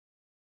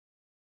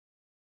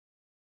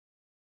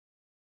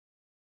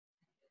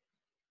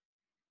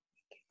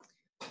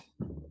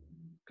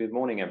Good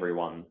morning,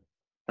 everyone.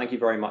 Thank you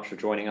very much for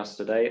joining us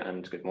today,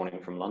 and good morning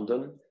from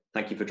London.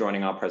 Thank you for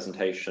joining our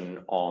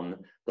presentation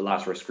on the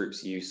Lazarus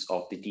Group's use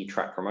of the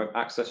Dtrack remote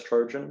access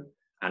Trojan,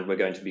 and we're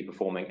going to be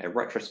performing a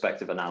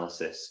retrospective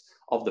analysis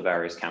of the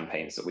various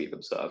campaigns that we've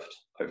observed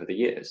over the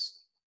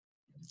years.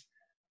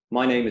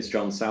 My name is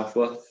John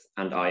Southworth,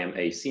 and I am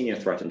a Senior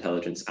Threat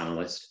Intelligence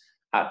Analyst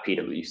at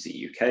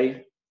PwC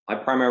UK. I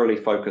primarily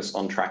focus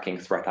on tracking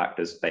threat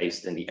actors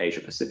based in the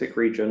Asia-Pacific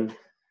region,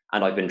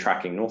 and I've been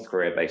tracking North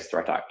Korea-based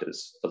threat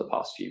actors for the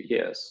past few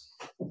years.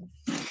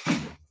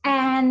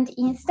 And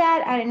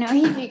instead, I don't know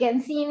if you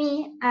can see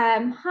me.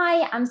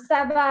 Hi, I'm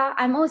Sveva.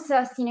 I'm also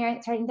a Senior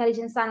Threat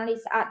Intelligence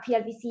Analyst at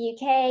PwC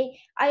UK.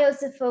 I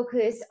also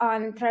focus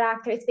on threat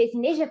actors based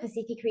in the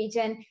Asia-Pacific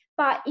region.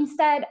 But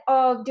instead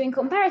of doing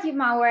comparative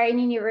malware in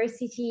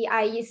university,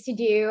 I used to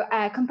do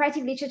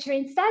comparative literature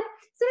instead.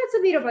 So that's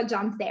a bit of a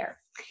jump there.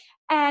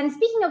 And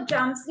speaking of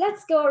jumps,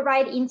 let's go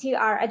right into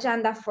our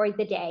agenda for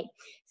the day.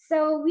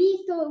 So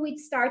we thought we'd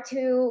start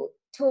to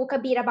talk a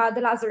bit about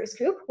the Lazarus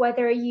Group,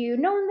 whether you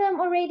know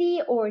them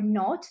already or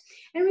not.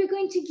 And we're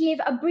going to give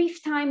a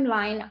brief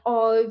timeline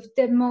of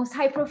the most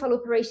high-profile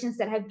operations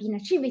that have been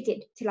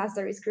attributed to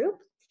Lazarus Group.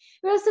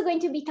 We're also going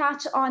to be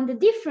touch on the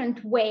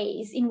different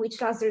ways in which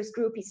Lazarus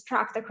Group is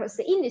tracked across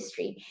the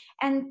industry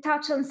and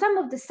touch on some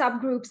of the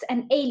subgroups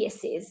and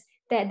aliases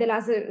that the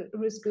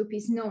Lazarus Group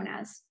is known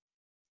as.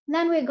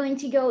 Then we're going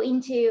to go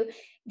into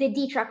the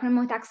Dtrack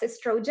remote access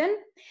Trojan,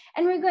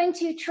 and we're going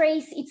to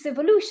trace its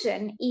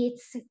evolution,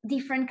 its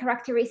different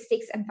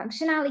characteristics and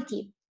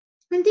functionality,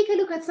 and take a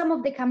look at some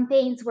of the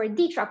campaigns where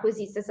Dtrack was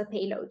used as a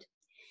payload.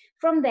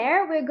 From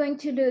there, we're going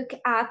to look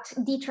at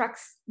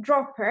Dtrack's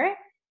dropper,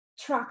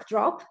 track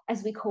drop,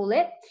 as we call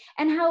it,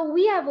 and how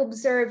we have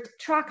observed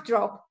track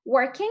drop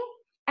working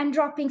and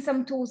dropping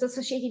some tools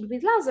associated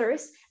with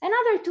Lazarus and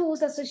other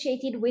tools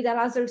associated with a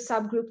Lazarus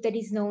subgroup that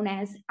is known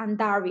as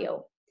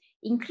Andario,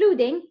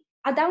 including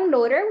a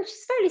downloader, which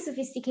is fairly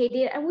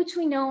sophisticated and which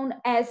we know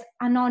as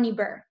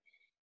Anonyber.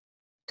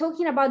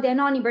 Talking about the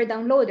Anonyber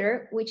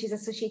downloader, which is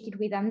associated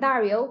with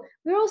Andario,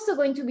 we're also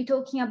going to be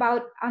talking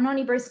about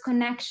Anonyber's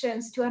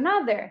connections to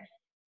another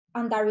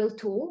Andario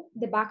tool,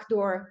 the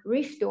backdoor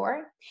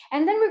Riftdoor.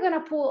 And then we're going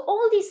to pull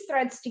all these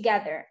threads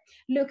together,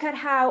 look at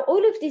how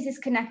all of this is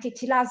connected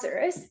to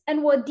Lazarus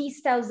and what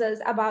this tells us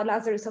about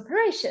Lazarus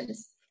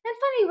operations. And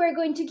finally, we're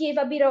going to give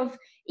a bit of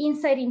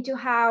insight into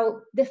how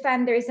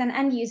defenders and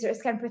end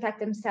users can protect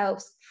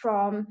themselves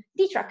from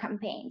Dtrack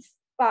campaigns.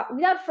 But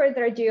without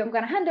further ado, I'm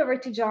going to hand over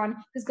to John,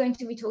 who's going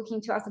to be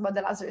talking to us about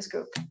the Lazarus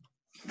Group.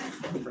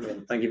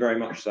 Brilliant. Thank you very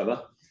much,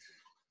 Sveva.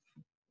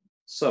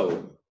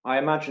 So I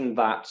imagine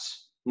that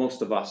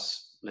most of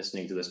us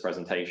listening to this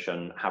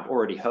presentation have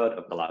already heard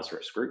of the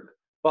Lazarus Group,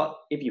 but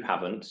if you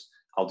haven't,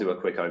 I'll do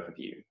a quick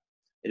overview.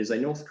 It is a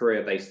North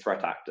Korea-based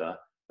threat actor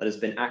that has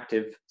been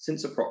active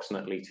since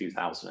approximately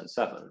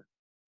 2007.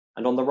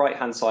 And on the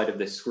right-hand side of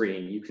this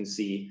screen, you can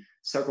see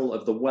several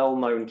of the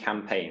well-known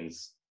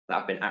campaigns that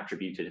have been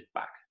attributed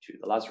back to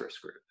the Lazarus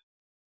Group.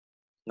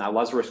 Now,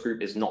 Lazarus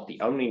Group is not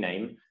the only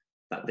name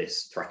that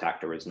this threat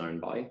actor is known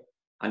by.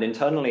 And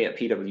internally at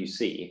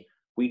PwC,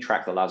 we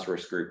track the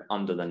Lazarus Group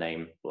under the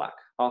name Black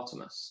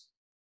Artemis.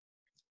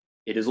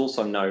 It is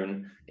also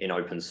known in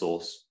open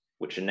source,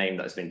 which is a name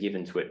that has been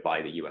given to it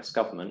by the US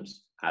government,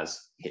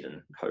 as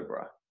Hidden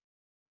Cobra.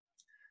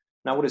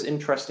 Now, what is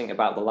interesting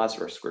about the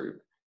Lazarus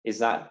Group is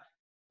that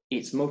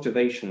its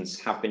motivations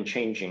have been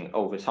changing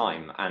over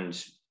time.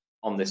 And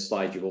on this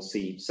slide, you will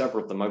see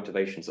several of the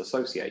motivations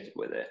associated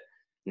with it,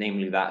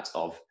 namely that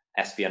of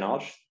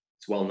espionage.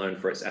 It's well known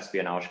for its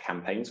espionage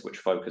campaigns, which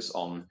focus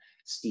on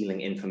stealing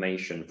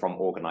information from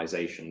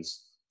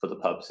organizations for the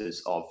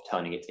purposes of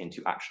turning it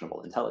into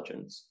actionable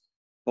intelligence.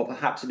 But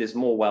perhaps it is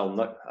more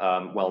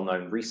well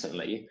known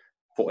recently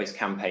for its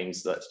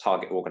campaigns that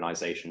target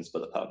organizations for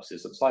the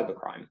purposes of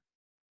cybercrime.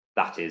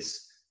 That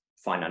is,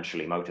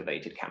 financially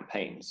motivated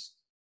campaigns.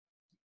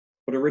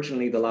 But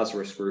originally, the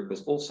Lazarus Group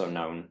was also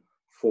known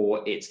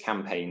for its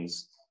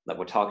campaigns that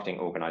were targeting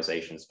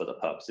organizations for the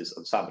purposes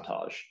of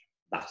sabotage.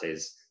 That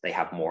is, they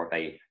have more of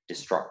a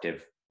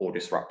destructive or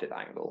disruptive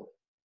angle.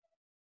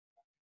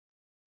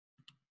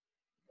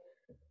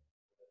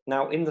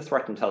 Now, in the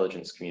threat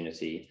intelligence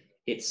community,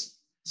 it's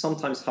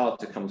sometimes hard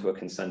to come to a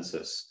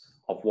consensus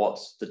of what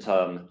the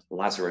term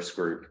Lazarus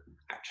Group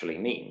actually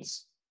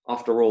means.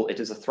 After all,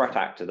 it is a threat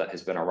actor that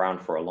has been around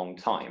for a long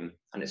time,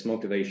 and its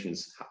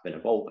motivations have been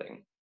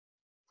evolving.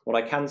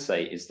 What I can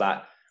say is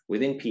that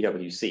within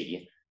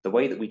PwC, the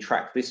way that we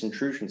track this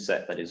intrusion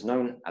set that is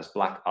known as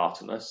Black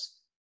Artemis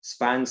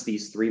spans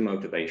these three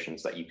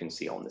motivations that you can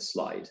see on this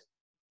slide,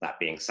 that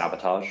being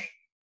sabotage,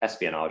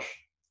 espionage,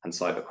 and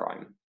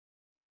cybercrime.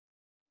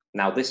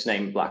 Now, this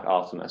name, Black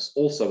Artemis,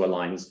 also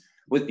aligns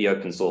with the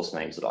open source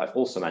names that I've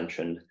also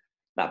mentioned,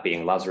 that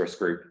being Lazarus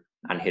Group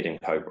and Hidden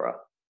Cobra.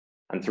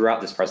 And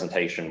throughout this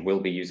presentation, we'll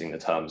be using the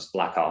terms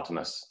Black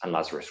Artemis and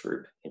Lazarus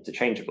Group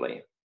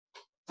interchangeably.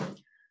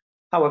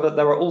 However,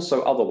 there are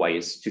also other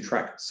ways to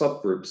track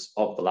subgroups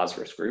of the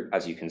Lazarus Group,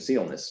 as you can see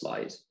on this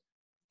slide.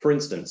 For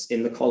instance,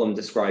 in the column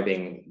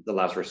describing the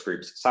Lazarus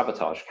group's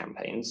sabotage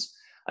campaigns,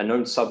 a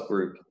known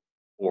subgroup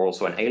or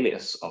also an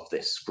alias of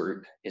this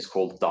group is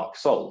called Dark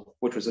Soul,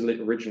 which was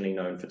originally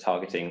known for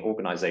targeting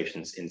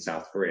organizations in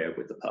South Korea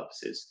with the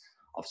purposes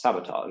of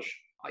sabotage,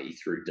 i.e.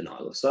 through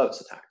denial of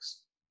service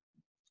attacks.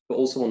 But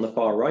also on the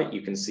far right,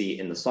 you can see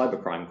in the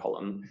cybercrime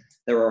column,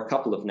 there are a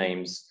couple of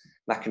names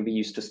that can be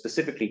used to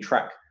specifically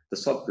track the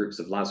subgroups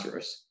of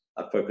Lazarus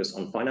that focus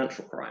on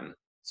financial crime,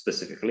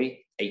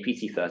 specifically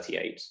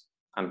APT38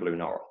 and Blue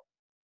Norrel.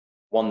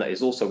 One that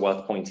is also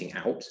worth pointing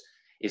out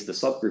is the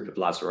subgroup of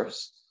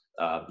Lazarus,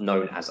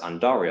 known as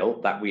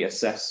Andariel, that we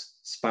assess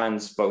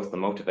spans both the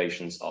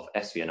motivations of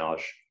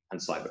espionage and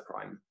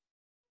cybercrime.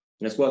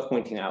 And it's worth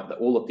pointing out that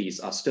all of these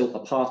are still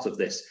a part of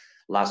this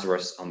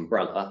Lazarus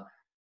umbrella,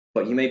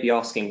 but you may be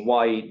asking,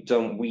 why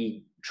don't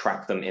we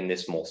track them in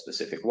this more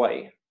specific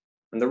way?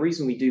 And the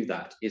reason we do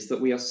that is that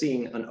we are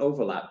seeing an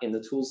overlap in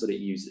the tools that it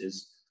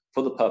uses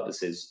for the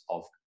purposes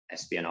of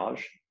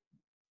espionage,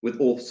 with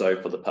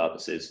also for the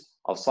purposes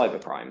of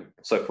cybercrime.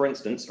 So for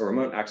instance, a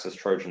remote access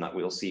Trojan that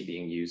we'll see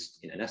being used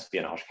in an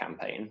espionage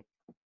campaign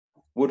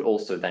would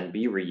also then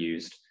be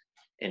reused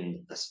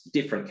in a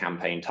different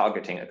campaign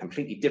targeting a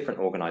completely different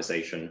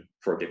organization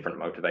for a different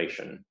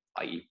motivation,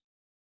 i.e.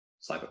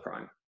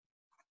 cybercrime.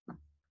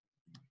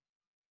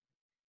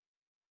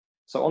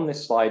 So on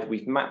this slide,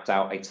 we've mapped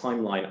out a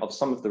timeline of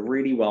some of the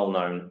really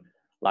well-known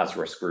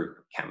Lazarus group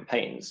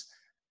campaigns.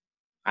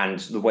 And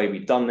the way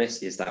we've done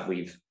this is that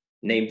we've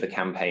named the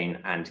campaign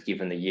and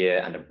given the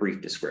year and a brief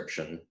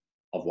description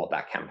of what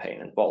that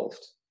campaign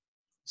involved.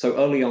 So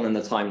early on in the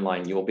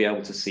timeline, you'll be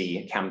able to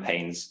see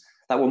campaigns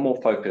that were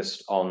more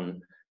focused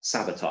on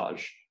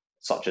sabotage,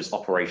 such as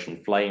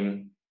Operation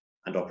Flame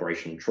and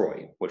Operation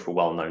Troy, which were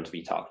well known to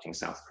be targeting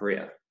South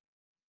Korea.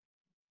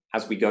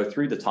 As we go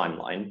through the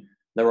timeline,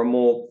 there are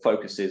more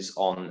focuses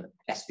on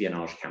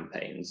espionage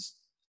campaigns,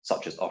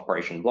 such as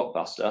Operation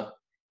Blockbuster.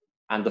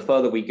 And the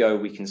further we go,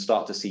 we can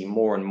start to see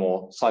more and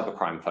more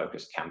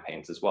cybercrime-focused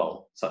campaigns as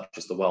well, such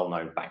as the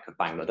well-known Bank of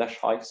Bangladesh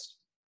heist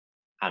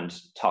and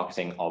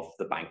targeting of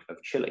the Bank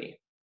of Chile.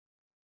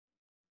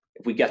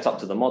 If we get up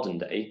to the modern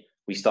day,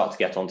 we start to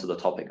get onto the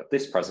topic of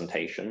this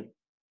presentation,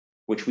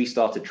 which we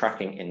started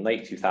tracking in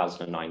late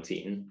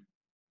 2019,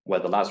 where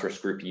the Lazarus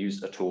group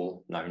used a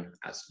tool known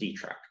as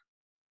Dtrack.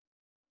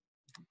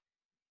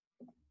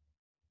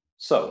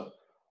 So,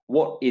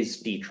 what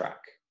is Dtrack?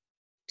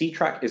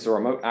 Dtrack is a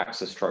remote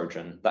access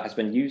Trojan that has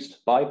been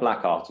used by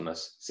Black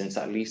Artemis since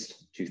at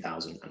least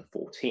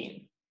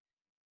 2014.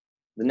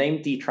 The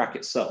name Dtrack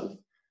itself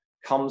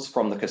comes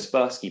from the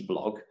Kaspersky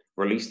blog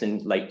released in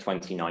late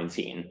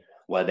 2019,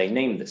 where they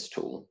named this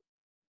tool.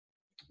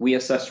 We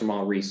assessed from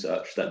our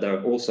research that there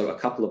are also a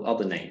couple of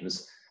other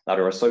names that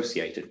are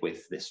associated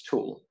with this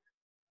tool,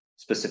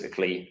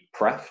 specifically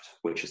Preft,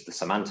 which is the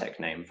Symantec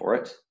name for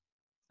it,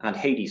 and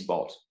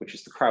Hadesbot, which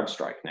is the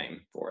CrowdStrike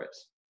name for it.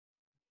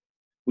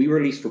 We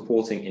released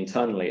reporting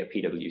internally at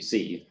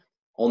PwC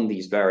on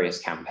these various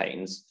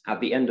campaigns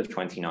at the end of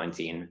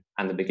 2019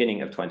 and the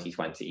beginning of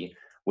 2020,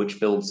 which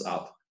builds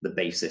up the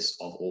basis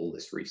of all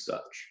this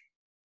research.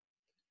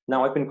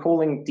 Now, I've been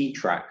calling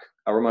Dtrack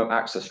a remote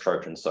access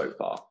Trojan so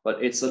far,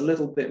 but it's a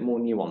little bit more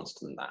nuanced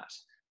than that.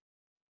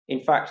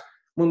 In fact,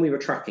 when we were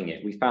tracking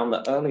it, we found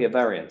that earlier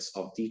variants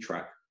of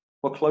Dtrack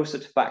were closer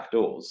to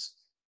backdoors.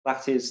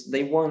 That is,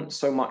 they weren't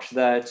so much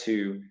there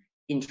to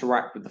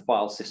interact with the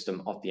file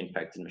system of the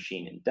infected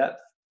machine in depth,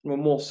 and were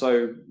more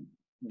so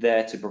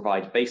there to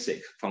provide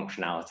basic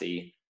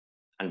functionality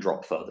and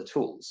drop further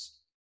tools.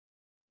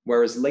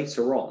 Whereas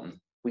later on,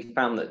 we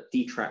found that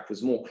Dtrack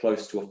was more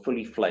close to a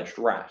fully fledged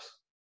rat,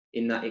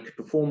 in that it could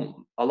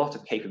perform a lot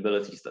of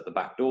capabilities that the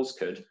backdoors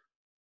could,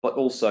 but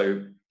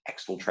also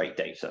exfiltrate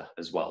data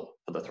as well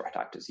for the threat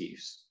actor's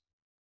use.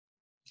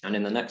 And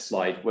in the next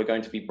slide, we're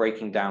going to be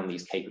breaking down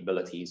these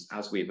capabilities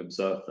as we've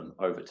observed them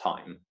over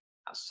time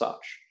as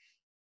such.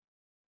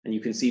 And you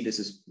can see this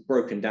is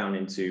broken down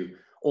into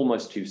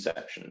almost two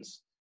sections.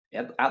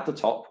 At the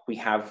top, we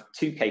have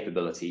two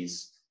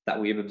capabilities that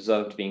we have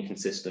observed being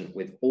consistent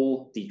with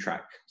all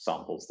Dtrack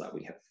samples that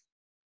we have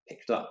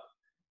picked up.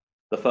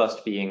 The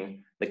first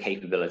being the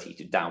capability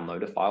to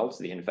download a file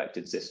to the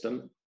infected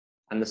system,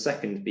 and the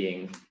second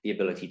being the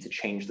ability to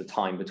change the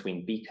time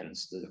between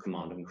beacons to the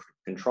command and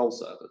control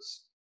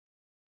servers.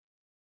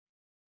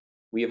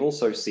 We have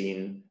also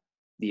seen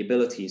the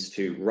abilities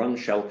to run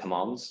shell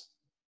commands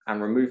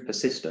and remove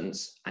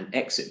persistence and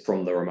exit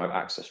from the remote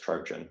access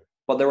Trojan,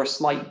 but there are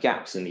slight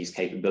gaps in these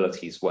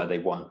capabilities where they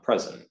weren't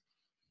present.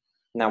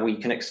 Now, we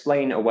can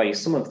explain away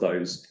some of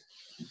those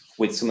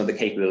with some of the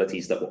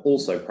capabilities that were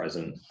also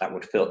present that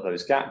would fill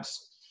those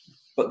gaps,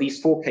 but these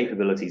four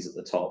capabilities at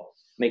the top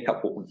make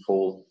up what we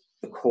call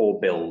the core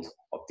build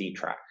of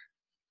Dtrack.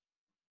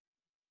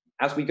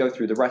 As we go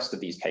through the rest of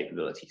these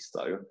capabilities,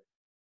 though,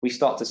 we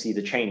start to see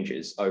the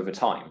changes over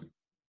time.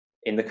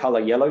 In the color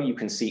yellow, you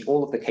can see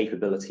all of the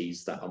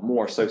capabilities that are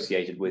more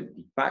associated with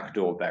the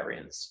backdoor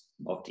variants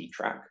of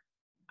Dtrack,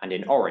 and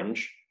in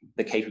orange,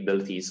 the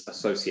capabilities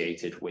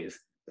associated with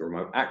the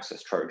remote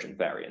access Trojan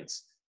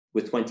variants,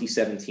 with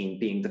 2017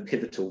 being the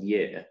pivotal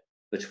year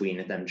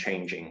between them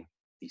changing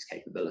these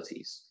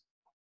capabilities.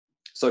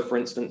 So for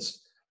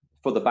instance,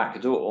 for the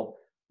backdoor,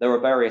 there are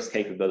various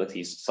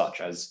capabilities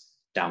such as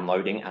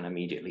downloading and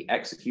immediately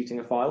executing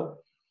a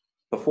file,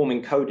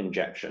 performing code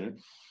injection,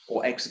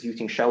 or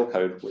executing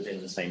shellcode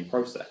within the same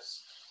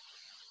process.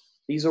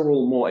 These are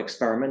all more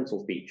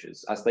experimental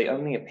features as they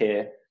only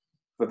appear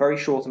for very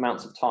short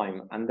amounts of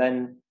time and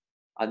then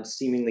are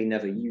seemingly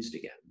never used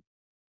again.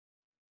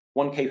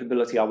 One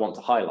capability I want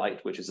to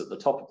highlight, which is at the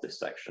top of this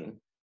section,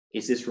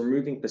 is this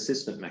removing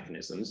persistent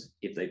mechanisms,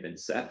 if they've been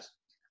set,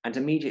 and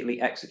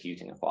immediately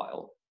executing a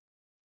file.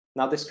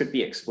 Now, this could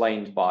be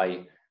explained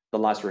by the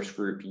Lazarus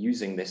group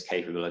using this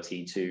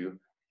capability to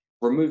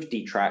remove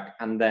Dtrack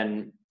and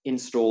then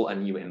install a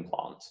new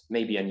implant,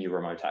 maybe a new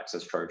remote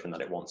access Trojan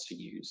that it wants to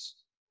use.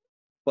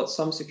 But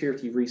some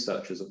security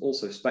researchers have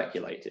also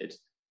speculated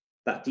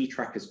that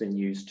Dtrack has been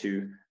used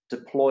to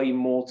deploy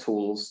more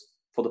tools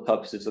for the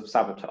purposes of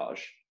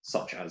sabotage,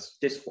 such as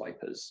disk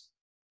wipers.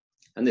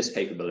 And this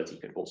capability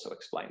could also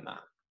explain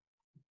that.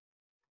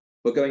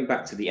 But going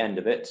back to the end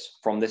of it,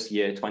 from this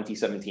year,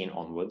 2017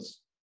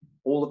 onwards,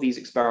 all of these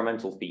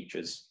experimental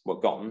features were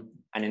gone,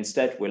 and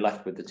instead we're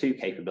left with the two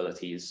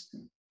capabilities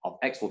of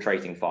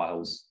exfiltrating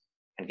files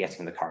and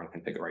getting the current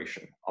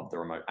configuration of the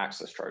remote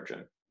access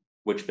Trojan,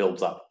 which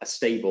builds up a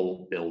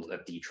stable build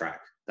of Dtrack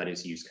that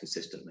is used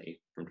consistently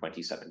from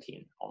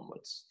 2017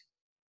 onwards.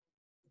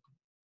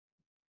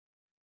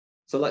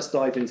 So let's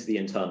dive into the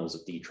internals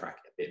of Dtrack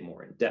a bit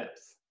more in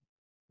depth.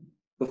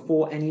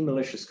 Before any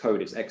malicious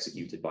code is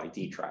executed by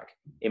Dtrack,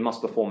 it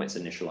must perform its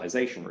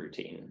initialization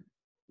routine.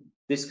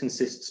 This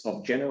consists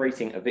of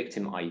generating a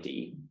victim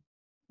ID,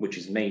 which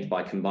is made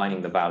by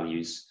combining the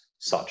values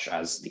such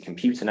as the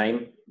computer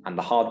name and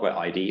the hardware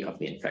ID of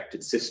the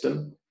infected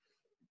system.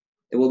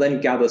 It will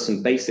then gather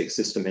some basic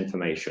system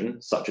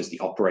information, such as the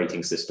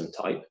operating system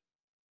type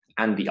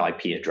and the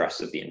IP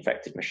address of the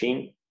infected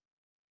machine.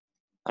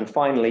 And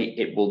finally,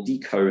 it will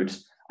decode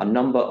a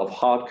number of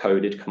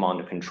hard-coded command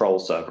and control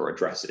server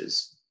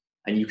addresses.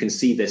 And you can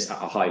see this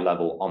at a high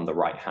level on the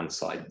right-hand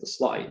side of the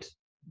slide.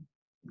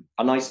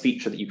 A nice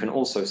feature that you can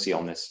also see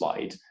on this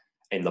slide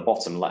in the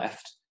bottom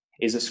left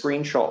is a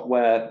screenshot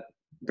where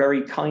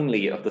very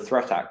kindly of the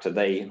threat actor,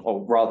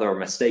 or rather a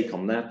mistake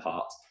on their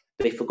part,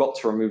 they forgot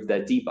to remove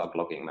their debug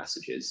logging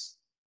messages,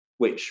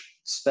 which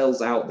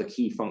spells out the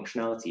key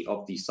functionality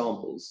of these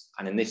samples.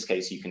 And in this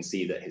case, you can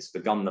see that it's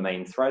begun the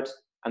main thread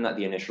and that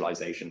the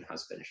initialization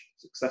has finished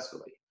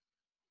successfully.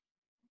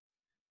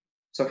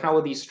 So how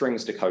are these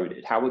strings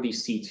decoded? How are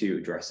these C2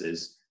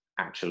 addresses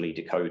actually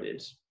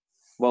decoded?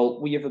 Well,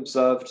 we have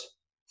observed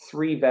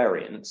three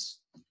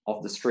variants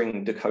of the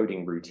string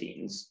decoding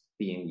routines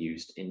being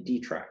used in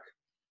Dtrack.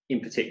 In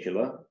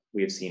particular,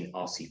 we have seen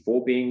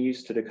RC4 being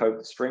used to decode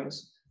the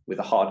strings with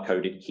a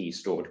hard-coded key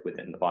stored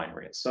within the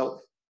binary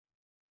itself.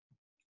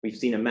 We've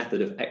seen a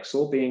method of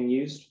XOR being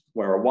used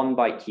where a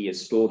 1-byte key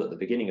is stored at the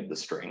beginning of the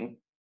string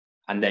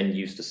and then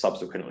used to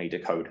subsequently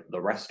decode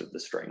the rest of the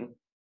string.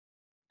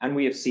 And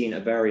we have seen a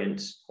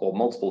variant or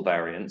multiple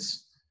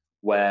variants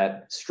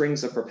where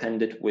strings are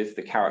prepended with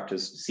the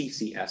characters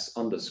CCS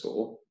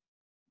underscore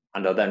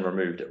and are then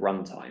removed at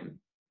runtime.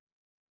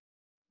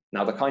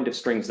 Now, the kind of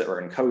strings that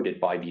are encoded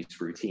by these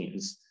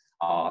routines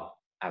are,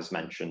 as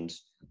mentioned,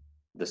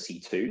 the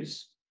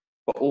C2s,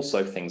 but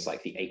also things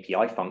like the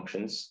API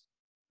functions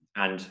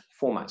and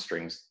format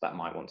strings that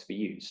might want to be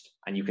used.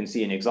 And you can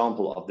see an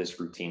example of this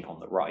routine on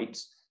the right,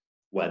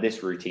 where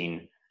this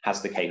routine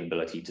has the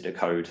capability to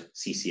decode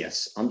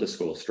CCS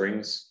underscore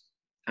strings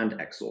and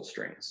XOR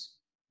strings.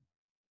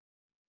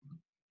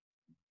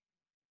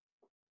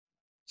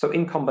 So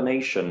in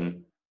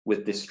combination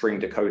with this string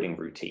decoding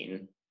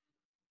routine,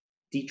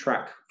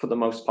 Dtrack, for the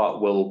most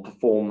part, will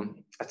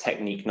perform a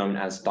technique known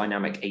as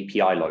dynamic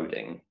API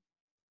loading.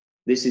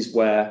 This is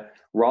where,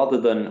 rather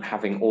than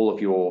having all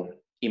of your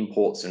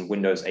imports and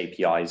Windows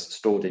APIs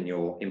stored in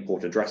your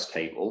import address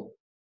table,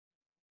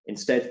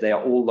 instead, they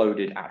are all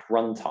loaded at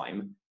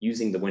runtime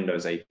using the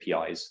Windows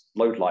APIs,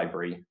 load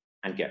library,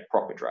 and get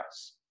proc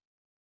address.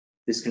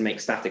 This can make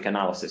static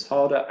analysis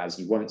harder, as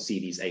you won't see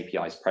these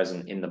APIs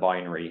present in the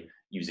binary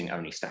using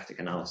only static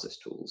analysis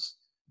tools.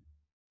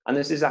 And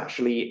this is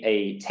actually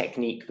a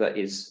technique that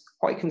is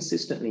quite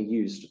consistently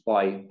used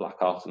by Black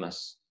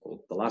Artemis or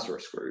the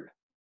Lazarus group.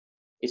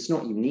 It's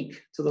not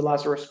unique to the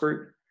Lazarus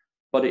group,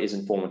 but it is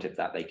informative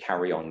that they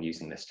carry on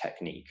using this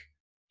technique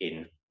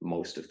in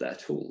most of their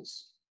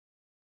tools.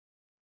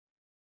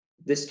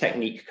 This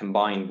technique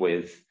combined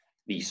with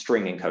the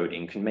string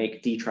encoding can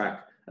make Dtrack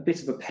a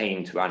bit of a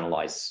pain to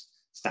analyze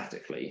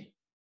statically,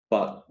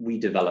 but we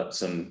developed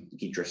some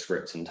Ghidra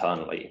scripts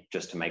internally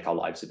just to make our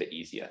lives a bit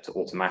easier to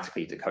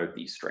automatically decode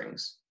these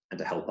strings and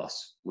to help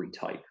us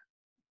retype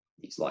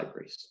these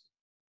libraries.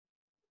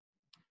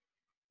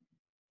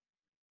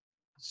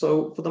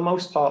 So for the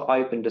most part,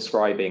 I've been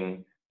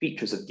describing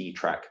features of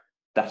Dtrack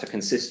that are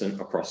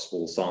consistent across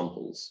all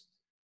samples.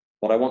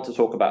 But I want to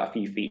talk about a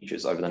few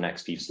features over the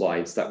next few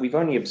slides that we've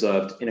only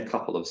observed in a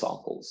couple of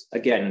samples.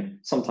 Again,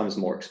 sometimes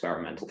more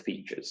experimental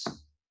features.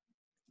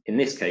 In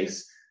this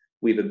case,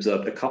 we've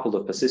observed a couple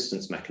of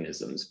persistence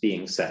mechanisms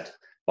being set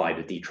by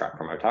the Dtrack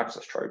remote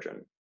access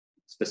Trojan.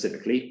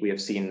 Specifically, we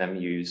have seen them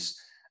use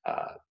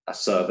a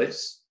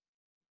service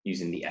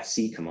using the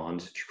SC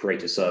command to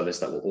create a service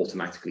that will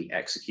automatically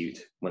execute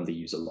when the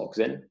user logs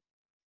in.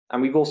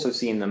 And we've also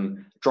seen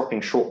them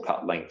dropping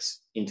shortcut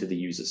links into the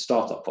user's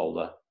startup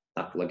folder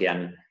that will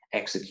again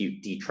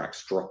execute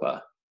Dtrack's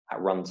dropper at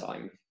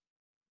runtime.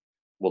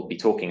 We'll be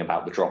talking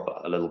about the dropper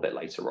a little bit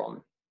later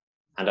on.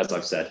 And as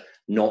I've said,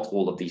 not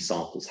all of these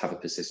samples have a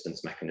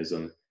persistence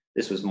mechanism.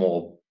 This was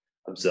more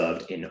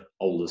observed in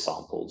older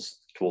samples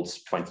towards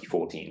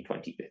 2014,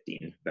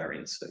 2015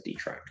 variants of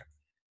Dtrack.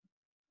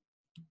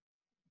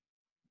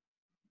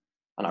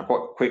 And I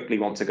quite quickly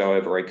want to go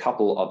over a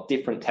couple of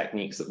different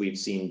techniques that we've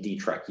seen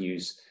Dtrack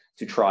use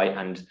to try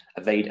and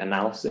evade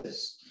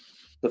analysis.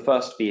 The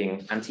first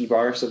being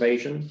antivirus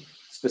evasion.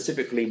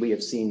 Specifically, we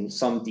have seen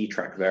some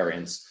Dtrack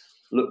variants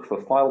look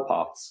for file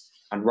paths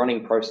and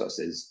running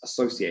processes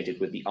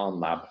associated with the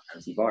ARMlab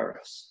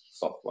antivirus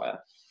software,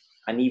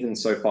 and even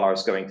so far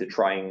as going to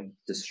try and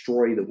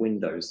destroy the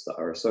windows that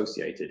are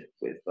associated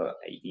with the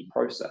AV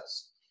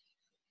process.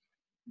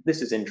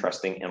 This is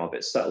interesting in of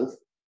itself,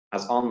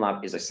 as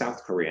ARMlab is a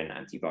South Korean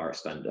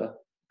antivirus vendor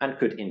and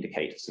could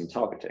indicate some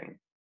targeting.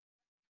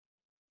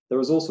 There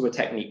is also a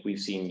technique we've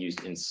seen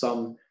used in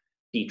some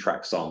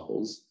Dtrack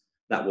samples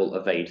that will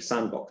evade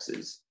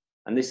sandboxes,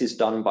 and this is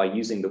done by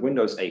using the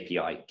Windows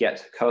API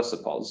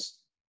getCursorPos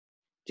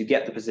to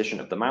get the position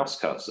of the mouse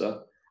cursor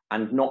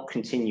and not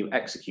continue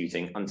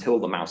executing until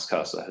the mouse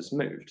cursor has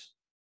moved.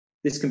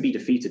 This can be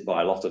defeated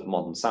by a lot of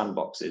modern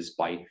sandboxes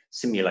by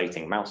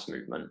simulating mouse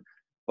movement,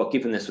 but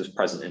given this was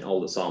present in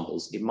older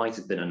samples, it might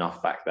have been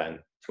enough back then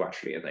to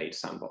actually evade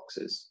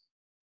sandboxes.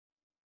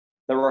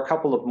 There are a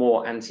couple of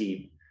more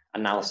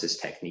anti-analysis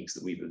techniques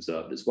that we've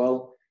observed as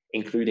well,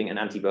 including an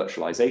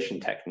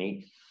anti-virtualization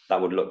technique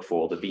that would look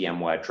for the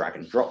VMware drag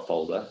and drop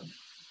folder,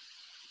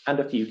 and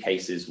a few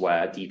cases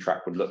where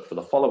Dtrack would look for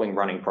the following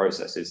running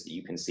processes that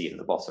you can see in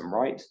the bottom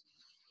right,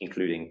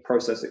 including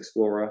Process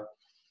Explorer,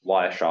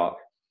 Wireshark,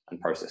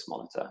 and Process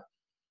Monitor,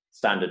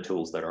 standard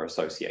tools that are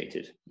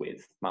associated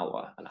with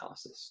malware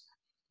analysis.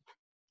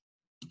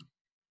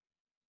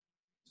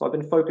 So I've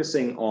been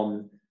focusing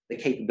on the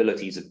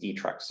capabilities of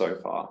Dtrack so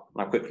far,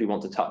 and I quickly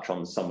want to touch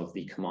on some of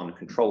the command and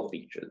control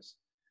features.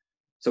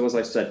 So as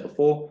I said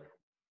before,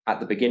 at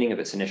the beginning of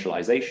its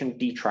initialization,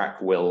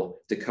 Dtrack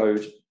will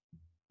decode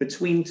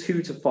between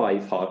 2 to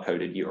 5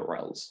 hard-coded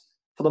URLs.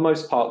 For the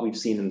most part, we've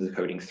seen them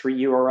decoding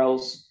 3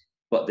 URLs,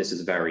 but this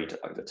has varied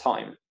over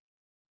time.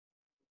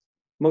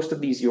 Most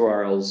of these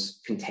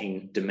URLs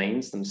contain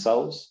domains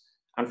themselves,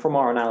 and from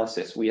our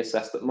analysis, we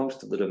assess that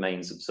most of the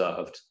domains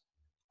observed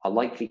are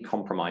likely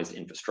compromised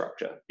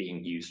infrastructure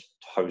being used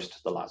to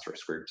host the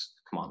Lazarus Group's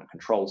command and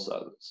control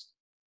servers.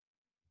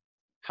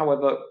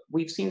 However,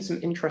 we've seen some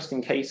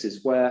interesting cases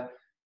where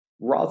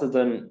rather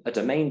than a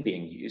domain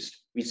being used,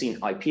 we've seen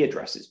IP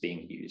addresses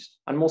being used.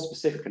 And more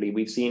specifically,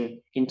 we've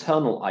seen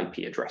internal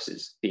IP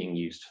addresses being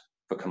used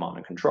for command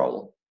and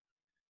control.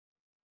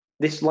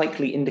 This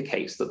likely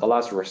indicates that the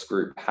Lazarus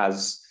Group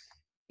has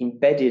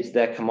embedded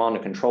their command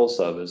and control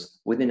servers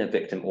within a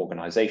victim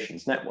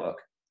organization's network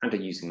and are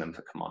using them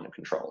for command and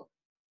control.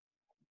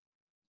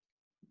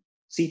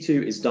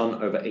 C2 is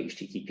done over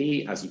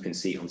HTTP, as you can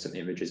see on some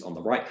images on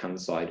the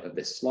right-hand side of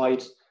this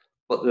slide,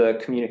 but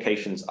the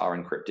communications are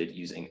encrypted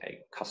using a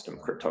custom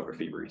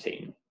cryptography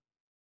routine.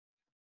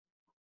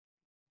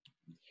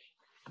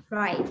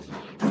 Right,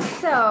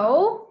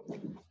 so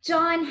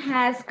John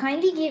has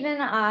kindly given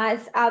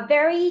us a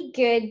very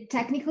good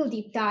technical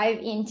deep dive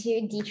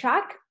into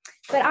Dtrack,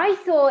 but I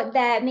thought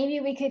that maybe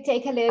we could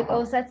take a look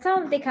also at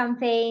some of the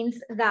campaigns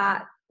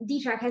that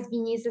Dtrack has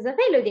been used as a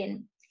payload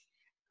in.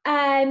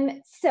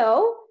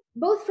 So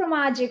both from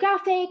a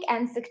geographic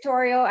and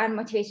sectorial and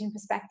motivation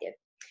perspective.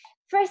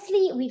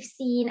 Firstly, we've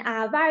seen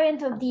a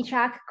variant of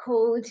Dtrack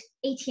called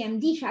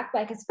ATM Dtrack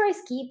by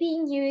Kaspersky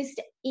being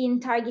used in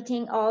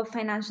targeting of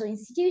financial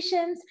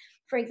institutions,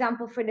 for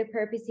example, for the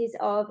purposes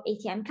of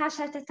ATM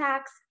cash-out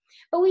attacks.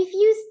 But we've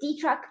used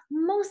Dtrack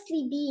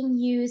mostly being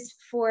used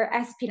for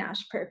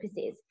espionage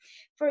purposes.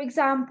 For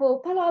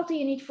example, Palo Alto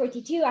Unit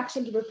 42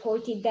 actually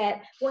reported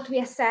that what we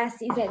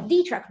assess is a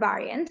Dtrack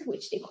variant,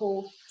 which they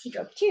call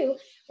TDrop2,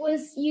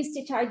 was used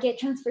to target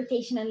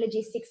transportation and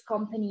logistics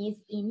companies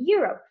in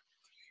Europe.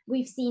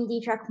 We've seen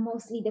Dtrack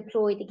mostly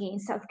deployed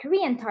against South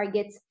Korean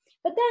targets,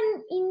 but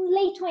then in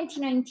late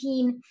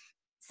 2019,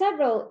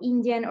 several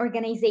Indian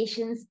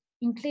organizations,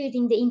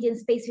 including the Indian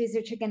Space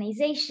Research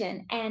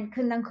Organization and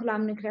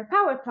Kundankulam Nuclear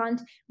Power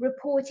Plant,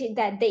 reported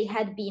that they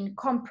had been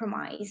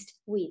compromised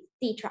with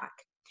Dtrack.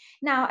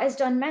 Now, as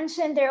John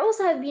mentioned, there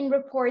also have been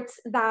reports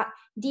that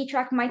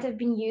Dtrack might have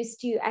been used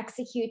to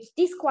execute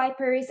disk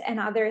wipers and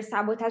other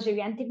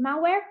sabotage-oriented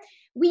malware.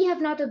 We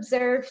have not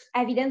observed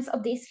evidence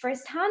of this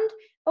firsthand,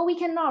 but we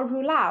cannot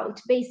rule out,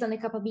 based on the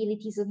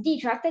capabilities of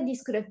Dtrack, that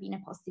this could have been a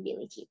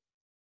possibility.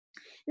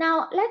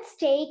 Now, let's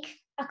take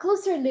a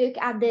closer look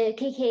at the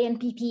KK and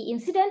PP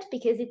incident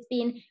because it's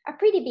been a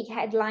pretty big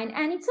headline,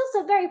 and it's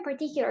also a very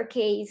particular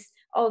case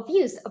of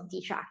use of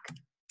Dtrack.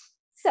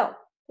 So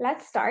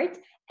let's start.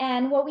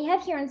 And what we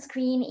have here on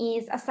screen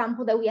is a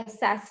sample that we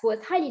assess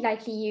was highly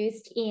likely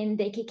used in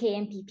the KK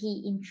and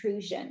PP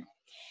intrusion.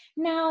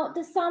 Now,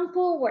 the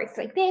sample works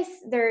like this.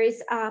 There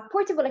is a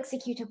portable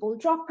executable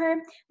dropper,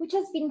 which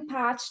has been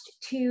patched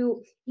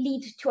to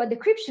lead to a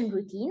decryption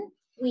routine,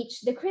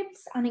 which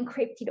decrypts an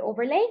encrypted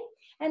overlay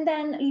and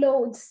then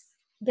loads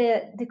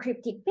the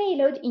decrypted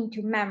payload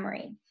into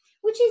memory,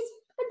 which is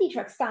a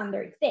Dtrack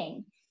standard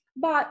thing.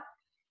 But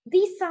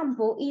this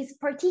sample is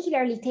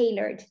particularly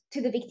tailored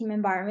to the victim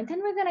environment,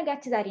 and we're going to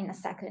get to that in a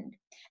second.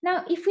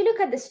 Now, if we look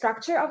at the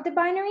structure of the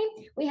binary,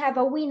 we have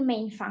a win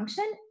main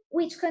function,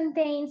 which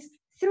contains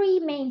 3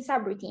 main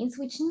subroutines,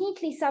 which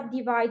neatly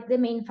subdivide the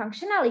main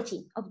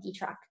functionality of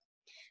Dtrack.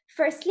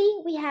 Firstly,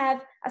 we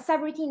have a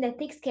subroutine that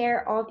takes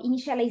care of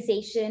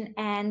initialization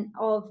and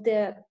of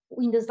the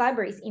Windows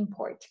libraries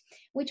import,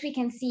 which we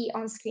can see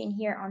on screen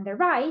here on the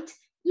right,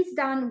 is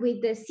done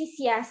with the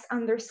CCS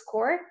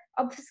underscore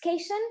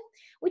obfuscation,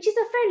 which is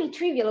a fairly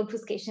trivial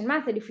obfuscation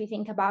method if we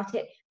think about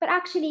it, but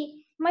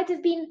actually might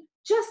have been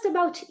just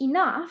about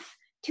enough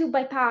to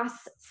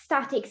bypass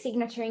static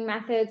signaturing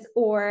methods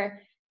or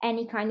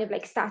any kind of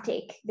like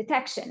static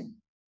detection.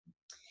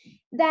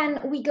 Then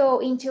we go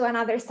into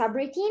another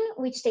subroutine,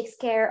 which takes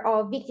care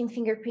of victim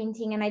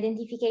fingerprinting and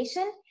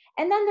identification.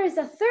 And then there's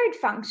a third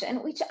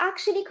function, which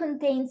actually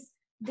contains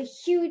the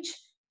huge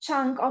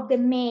chunk of the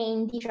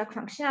main Dtrack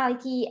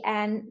functionality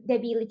and the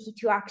ability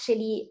to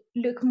actually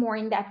look more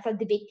in depth at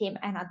the victim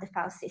and at the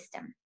file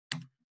system.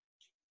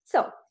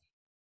 So,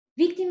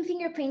 victim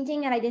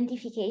fingerprinting and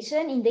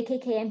identification in the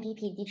KK and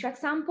PP Dtrack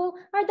sample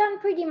are done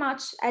pretty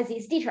much as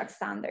is Dtrack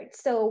standard.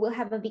 So we'll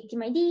have a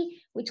victim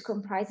ID, which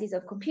comprises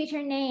of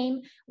computer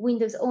name,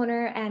 Windows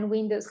owner, and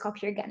Windows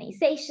copy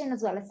organization,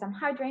 as well as some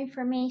hardware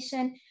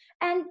information.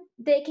 And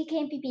the KK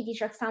and PP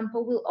Dtrack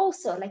sample will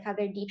also, like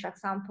other Dtrack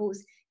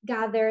samples,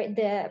 gather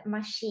the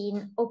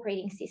machine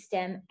operating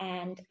system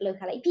and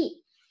local IP.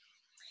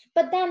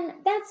 But then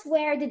that's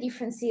where the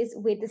differences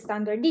with the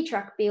standard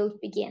Dtrack build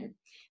begin,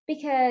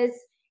 because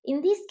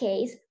in this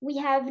case, we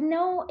have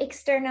no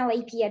external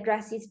IP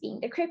addresses being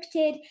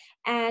decrypted,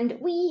 and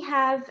we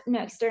have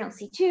no external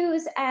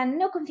C2s and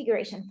no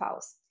configuration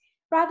files.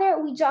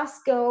 Rather, we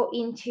just go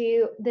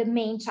into the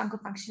main chunk of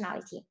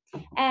functionality,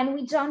 and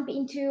we jump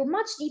into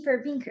much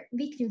deeper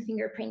victim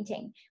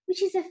fingerprinting,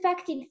 which is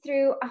effected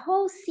through a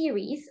whole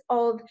series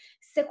of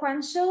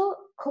sequential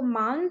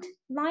command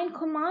line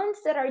commands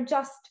that are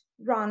just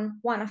run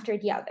one after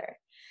the other.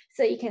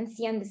 So you can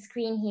see on the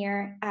screen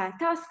here,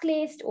 task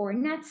list or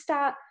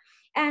netstat,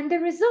 and the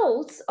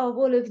results of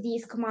all of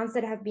these commands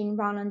that have been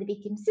run on the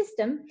victim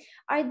system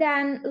are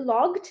then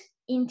logged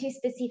into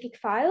specific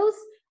files,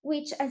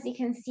 which, as you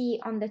can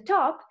see on the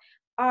top,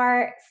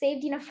 are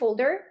saved in a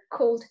folder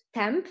called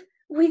temp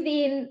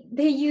within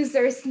the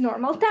user's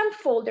normal temp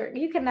folder.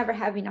 You can never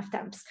have enough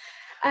temps.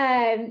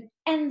 And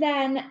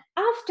then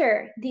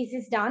after this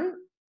is done,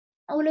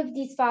 all of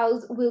these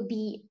files will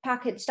be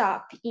packaged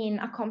up in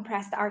a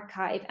compressed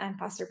archive and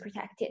password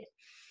protected.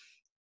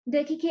 The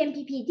KK and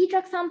PP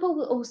Dtrack sample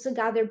will also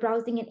gather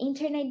browsing and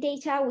internet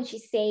data, which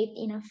is saved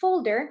in a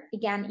folder,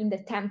 again in the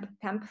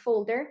temp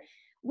folder,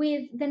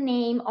 with the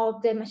name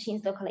of the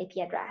machine's local IP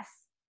address.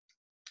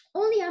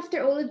 Only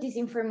after all of this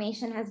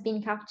information has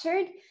been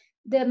captured,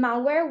 the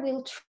malware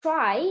will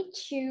try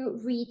to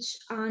reach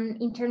an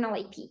internal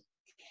IP.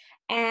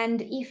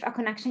 And if a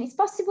connection is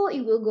possible,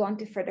 it will go on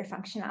to further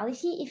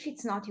functionality. If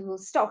it's not, it will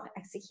stop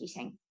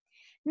executing.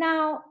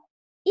 Now,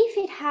 if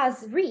it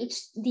has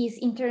reached this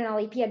internal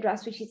IP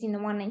address, which is in the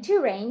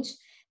 192 range,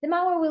 the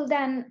malware will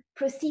then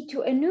proceed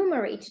to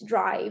enumerate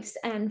drives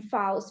and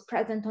files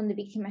present on the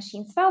victim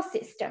machine's file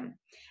system.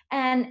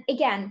 And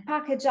again,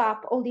 package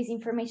up all this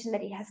information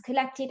that it has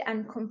collected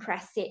and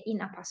compress it in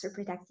a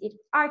password-protected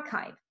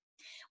archive.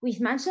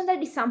 We've mentioned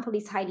that this sample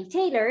is highly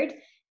tailored,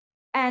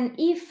 and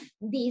if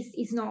this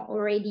is not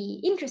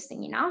already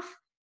interesting enough,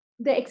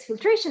 the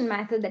exfiltration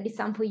method that the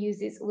sample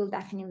uses will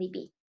definitely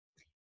be.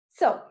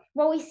 So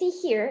what we see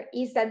here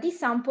is that this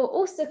sample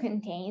also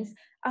contains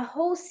a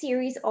whole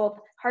series of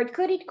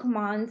hard-coded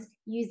commands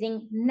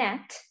using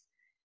net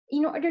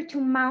in order to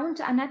mount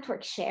a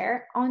network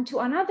share onto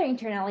another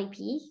internal IP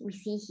we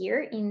see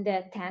here in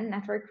the 10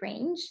 network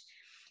range,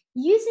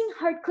 using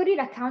hard-coded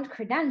account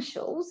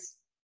credentials,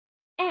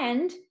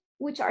 and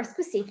which are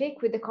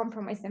specific with the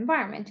compromised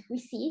environment. We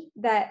see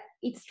that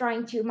it's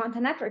trying to mount a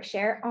network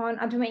share on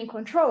a domain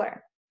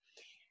controller.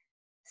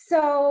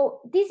 So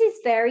this is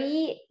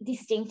very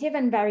distinctive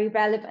and very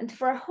relevant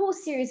for a whole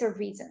series of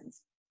reasons.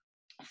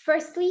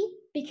 Firstly,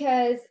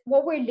 because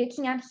what we're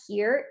looking at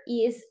here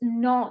is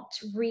not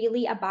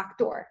really a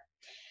backdoor.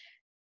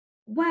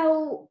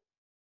 Well,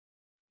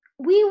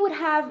 we would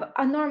have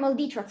a normal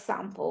Dtrack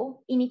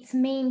sample in its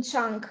main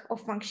chunk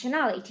of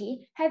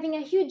functionality, having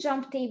a huge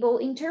jump table,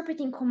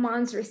 interpreting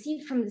commands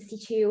received from the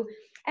C2,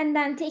 and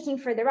then taking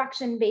further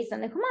action based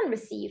on the command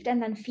received,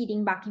 and then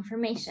feeding back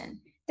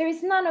information. There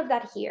is none of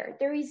that here.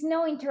 There is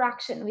no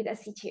interaction with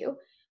SE2.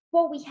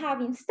 What we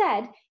have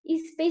instead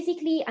is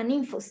basically an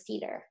info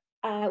stealer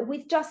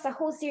with just a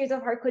whole series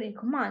of hard-coded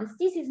commands.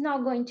 This is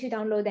not going to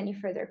download any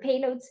further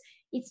payloads.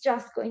 It's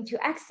just going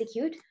to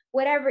execute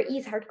whatever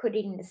is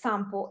hard-coded in the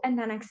sample and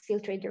then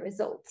exfiltrate the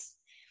results.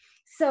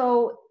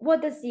 So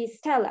what does this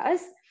tell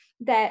us?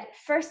 That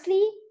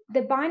firstly,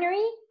 the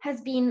binary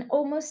has been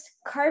almost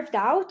carved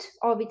out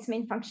of its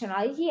main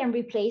functionality and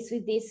replaced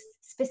with these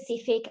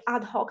specific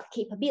ad hoc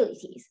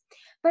capabilities,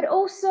 but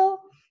also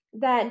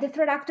that the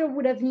threat actor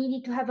would have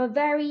needed to have a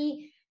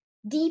very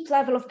deep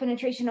level of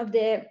penetration of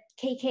the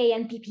KK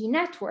and PP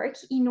network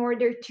in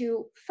order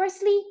to,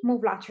 firstly,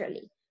 move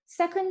laterally.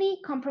 Secondly,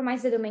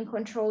 compromise the domain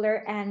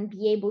controller and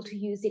be able to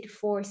use it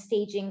for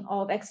staging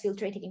of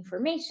exfiltrated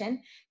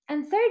information.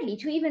 And thirdly,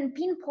 to even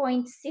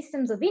pinpoint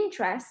systems of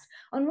interest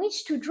on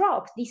which to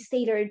drop these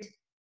tailored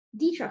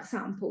Dtrack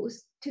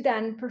samples to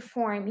then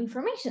perform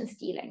information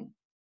stealing.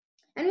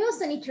 And we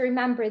also need to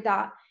remember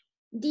that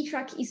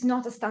Dtrack is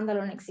not a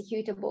standalone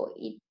executable.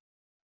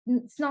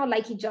 It's not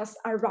like it just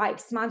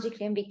arrives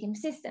magically in victim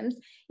systems.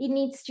 It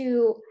needs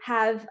to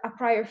have a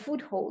prior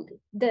foothold.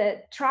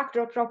 The track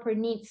dropper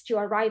needs to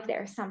arrive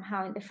there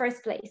somehow in the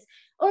first place,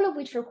 all of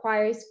which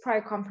requires prior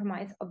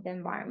compromise of the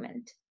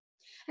environment.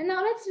 And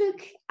now let's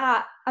look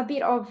at a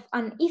bit of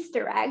an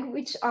Easter egg,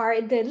 which are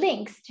the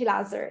links to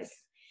Lazarus.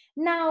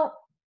 Now,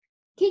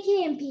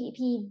 KK and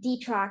PP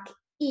Dtrack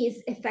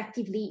is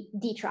effectively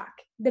Dtrack.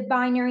 The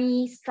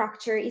binary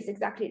structure is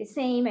exactly the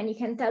same, and you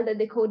can tell that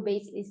the code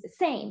base is the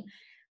same.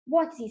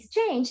 What is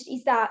changed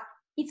is that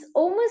it's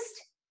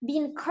almost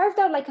been carved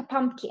out like a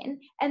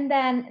pumpkin, and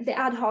then the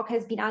ad hoc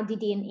has been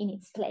added in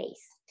its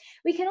place.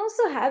 We can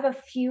also have a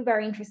few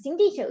very interesting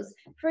details.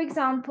 For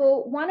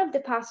example, one of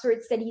the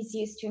passwords that is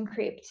used to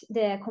encrypt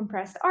the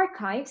compressed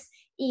archives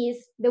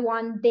is the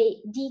one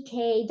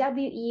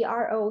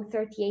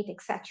DKWERO38,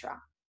 etc.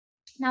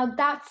 Now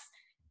that's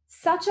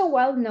such a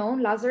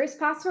well-known Lazarus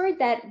password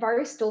that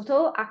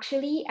VirusTotal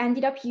actually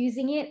ended up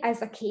using it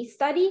as a case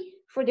study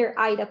for their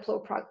IDA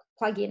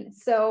plugin.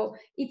 So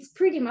it's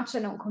pretty much a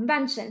known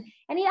convention.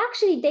 And it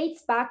actually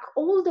dates back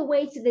all the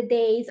way to the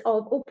days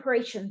of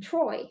Operation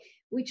Troy,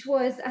 which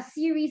was a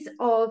series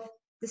of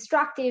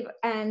destructive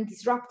and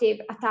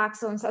disruptive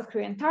attacks on South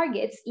Korean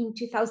targets in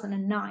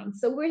 2009.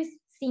 So we're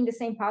seeing the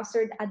same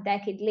password a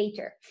decade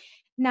later.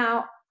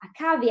 Now, a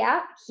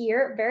caveat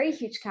here, very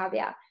huge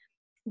caveat.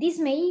 This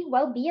may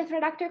well be a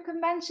threat actor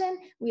convention.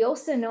 We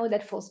also know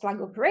that false flag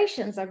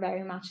operations are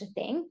very much a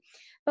thing,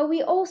 but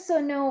we also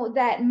know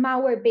that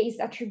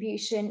malware-based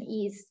attribution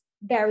is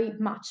very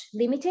much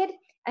limited.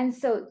 And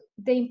so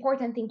the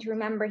important thing to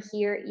remember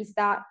here is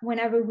that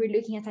whenever we're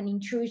looking at an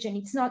intrusion,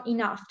 it's not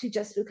enough to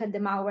just look at the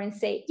malware and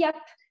say,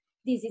 yep,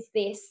 this is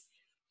this,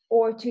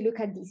 or to look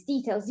at these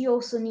details. You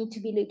also need to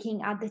be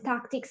looking at the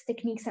tactics,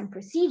 techniques, and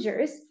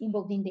procedures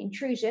involved in the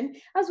intrusion,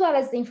 as well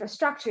as the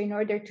infrastructure in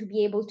order to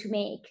be able to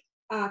make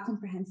a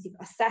comprehensive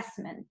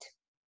assessment.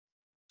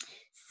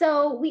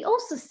 So we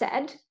also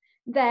said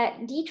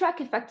that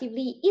Dtrack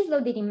effectively is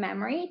loaded in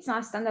memory. It's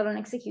not a standalone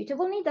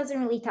executable, and it doesn't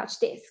really touch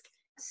disk.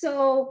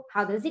 So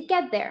how does it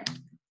get there?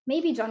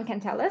 Maybe John can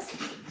tell us.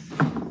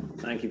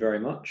 Thank you very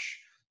much.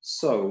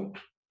 So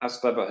as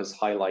Sveva has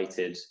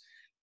highlighted,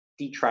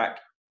 Dtrack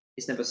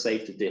is never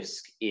saved to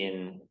disk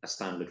in a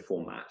standard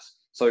format.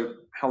 So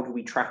how do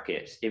we track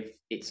it? If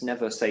it's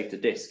never saved to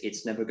disk,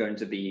 it's never going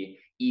to be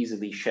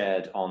easily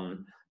shared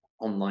on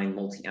online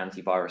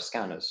multi-antivirus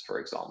scanners, for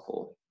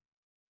example.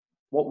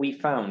 What we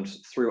found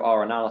through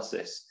our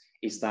analysis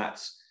is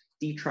that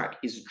Dtrack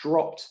is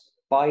dropped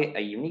by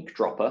a unique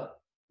dropper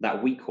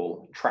that we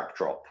call track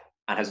drop,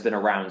 and has been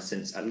around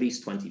since at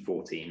least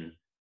 2014,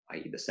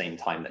 i.e. the same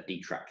time that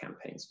Dtrack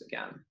campaigns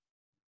began.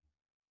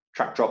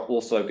 Track drop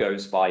also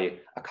goes by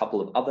a couple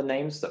of other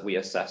names that we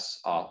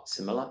assess are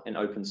similar in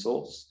open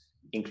source,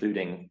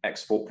 including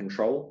export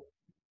control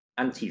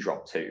and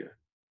tdrop2,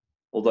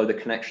 although the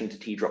connection to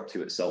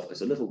tdrop2 itself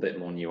is a little bit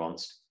more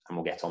nuanced, and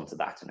we'll get onto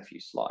that in a few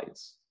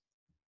slides.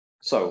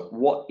 So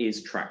what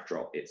is track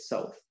drop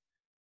itself?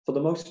 For the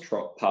most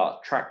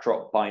part, track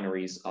drop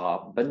binaries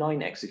are benign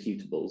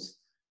executables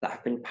that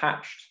have been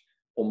patched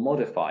or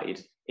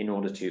modified in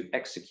order to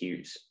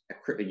execute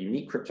a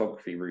unique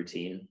cryptography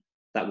routine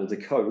that will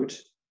decode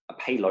a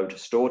payload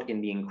stored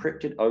in the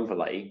encrypted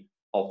overlay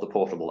of the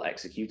portable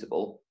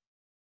executable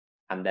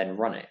and then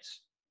run it.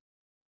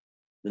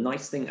 The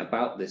nice thing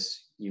about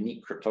this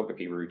unique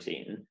cryptography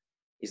routine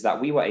is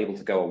that we were able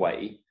to go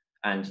away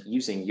and,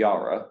 using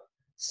Yara,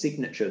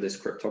 signature this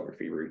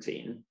cryptography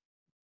routine,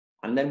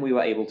 and then we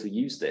were able to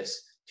use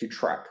this to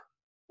track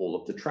all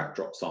of the track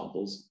drop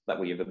samples that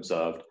we have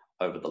observed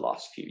over the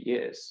last few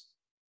years,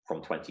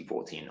 from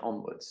 2014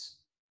 onwards.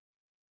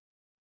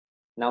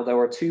 Now, there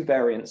are two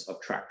variants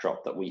of track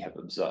drop that we have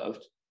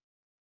observed.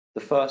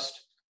 The first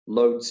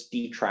loads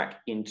Dtrack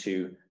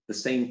into the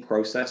same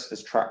process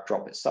as track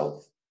drop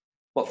itself,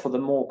 but for the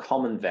more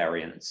common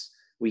variants,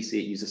 we see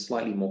it use a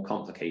slightly more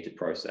complicated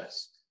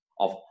process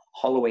of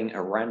hollowing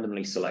a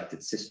randomly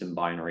selected system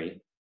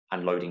binary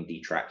and loading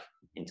Dtrack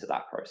into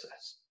that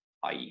process,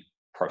 i.e.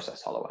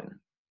 process hollowing.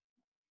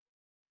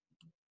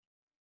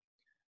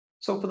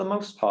 So for the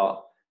most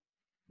part,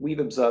 we've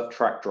observed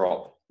track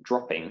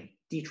dropping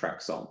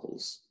Dtrack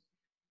samples,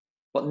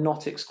 but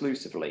not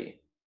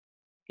exclusively.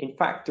 In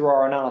fact, through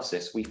our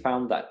analysis, we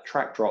found that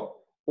track drop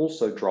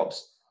also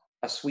drops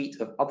a suite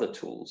of other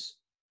tools,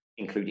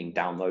 including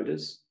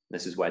downloaders.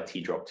 This is where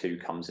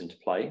T-drop2 comes into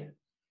play,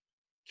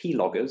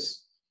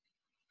 keyloggers,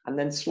 and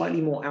then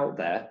slightly more out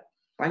there,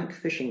 bank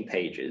phishing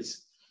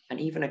pages, and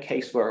even a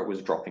case where it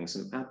was dropping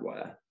some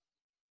adware.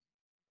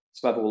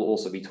 Sveva will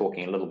also be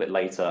talking a little bit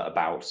later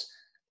about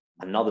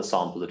another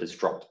sample that is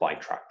dropped by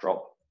track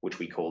drop, which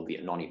we call the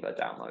Anonyba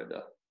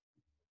downloader.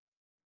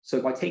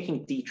 So by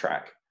taking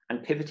Dtrack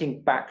and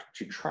pivoting back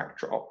to track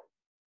drop,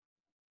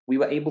 we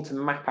were able to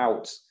map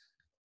out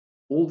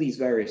all these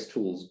various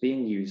tools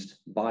being used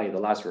by the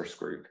Lazarus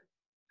group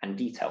and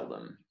detail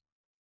them.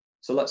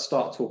 So let's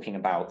start talking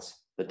about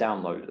the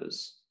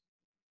downloaders.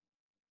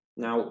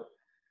 Now,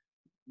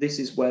 this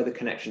is where the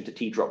connection to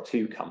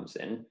T-drop2 comes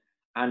in,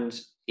 and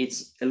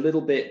it's a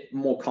little bit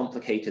more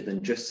complicated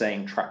than just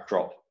saying track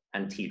drop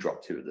and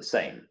T-drop2 are the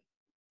same.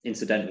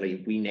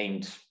 Incidentally, we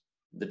named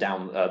the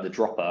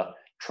dropper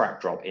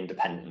track drop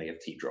independently of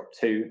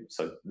T-drop2,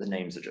 so the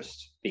names are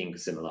just being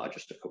similar,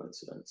 just a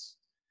coincidence.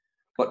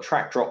 But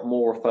track drop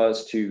more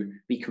refers to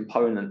the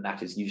component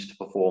that is used to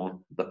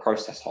perform the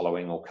process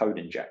hollowing or code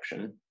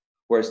injection,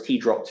 whereas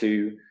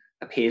T-drop2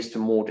 appears to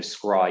more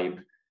describe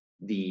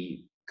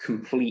the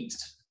complete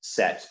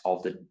set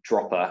of the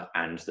dropper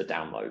and the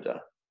downloader.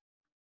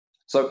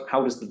 So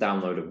how does the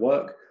downloader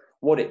work?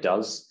 What it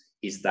does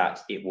is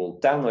that it will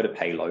download a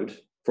payload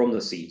from the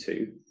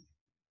C2,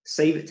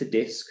 save it to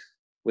disk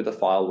with a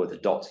file with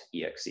a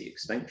 .exe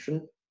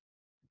extension,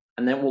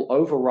 and then we'll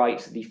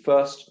overwrite the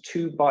first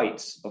 2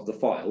 bytes of the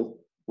file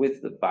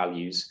with the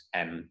values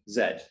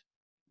MZ.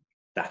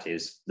 That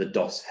is the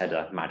DOS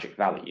header magic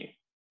value.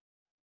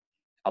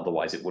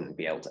 Otherwise, it wouldn't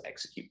be able to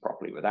execute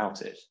properly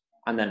without it.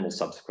 And then we'll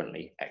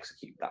subsequently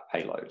execute that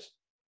payload.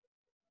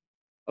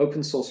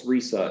 Open source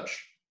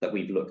research that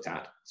we've looked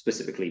at,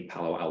 specifically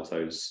Palo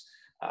Alto's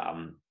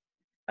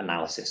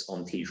analysis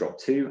on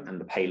T-drop2 and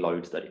the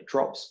payload that it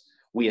drops,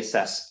 we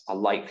assess are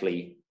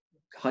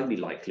highly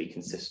likely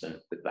consistent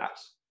with that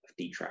of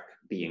Dtrack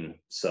being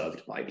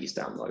served by these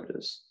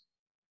downloaders.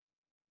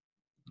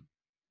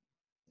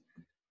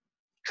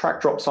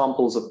 Track drop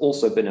samples have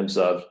also been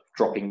observed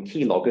dropping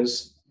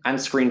keyloggers and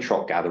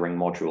screenshot gathering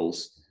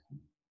modules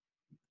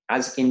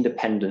as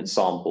independent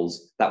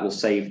samples that will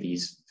save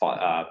these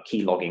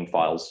keylogging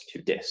files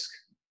to disk.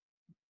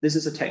 This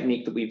is a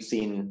technique that we've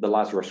seen the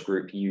Lazarus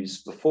group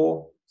use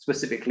before,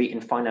 specifically in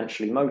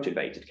financially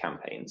motivated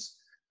campaigns,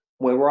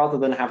 where rather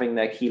than having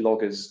their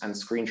keyloggers and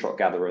screenshot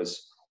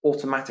gatherers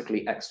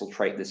automatically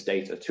exfiltrate this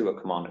data to a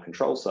command and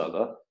control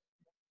server,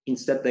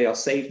 instead they are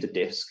saved to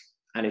disk,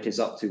 and it is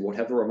up to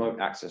whatever remote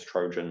access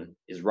Trojan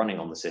is running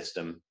on the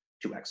system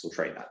to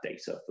exfiltrate that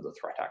data for the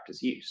threat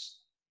actor's use.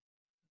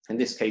 In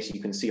this case,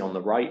 you can see on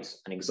the right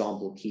an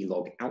example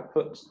keylog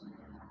output,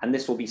 and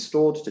this will be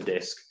stored to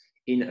disk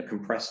in a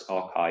compressed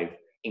archive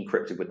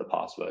encrypted with the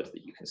password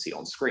that you can see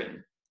on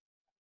screen.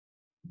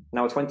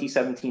 Now, a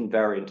 2017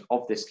 variant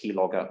of this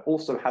keylogger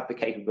also had the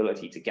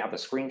capability to gather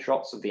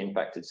screenshots of the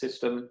infected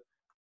system,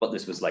 but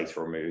this was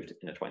later removed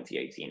in a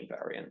 2018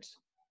 variant.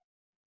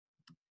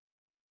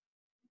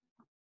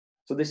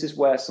 So this is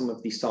where some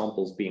of these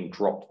samples being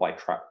dropped by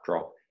track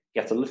drop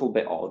get a little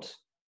bit odd.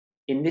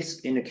 In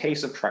the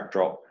case of track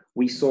drop,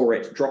 we saw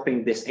it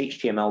dropping this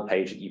HTML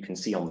page that you can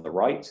see on the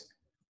right,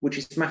 which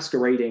is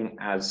masquerading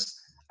as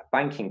a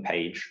banking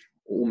page,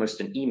 or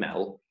almost an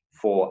email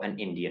for an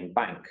Indian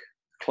bank,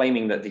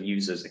 claiming that the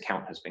user's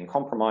account has been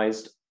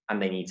compromised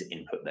and they need to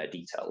input their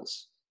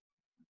details.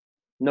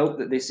 Note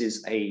that this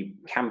is a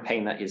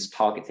campaign that is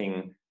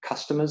targeting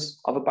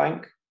customers of a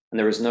bank, and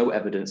there is no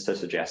evidence to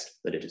suggest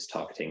that it is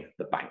targeting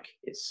the bank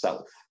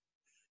itself.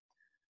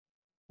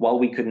 While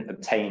we couldn't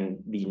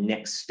obtain the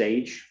next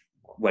stage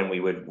when we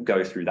would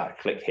go through that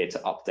click here to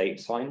update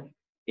sign,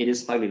 it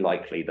is highly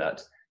likely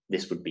that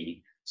this would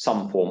be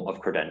some form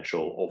of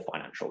credential or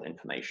financial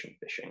information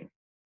phishing.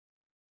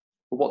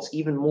 But what's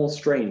even more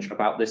strange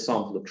about this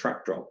sample of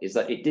track drop is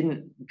that it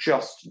didn't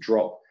just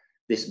drop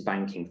this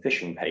banking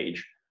phishing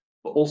page,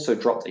 but also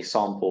dropped a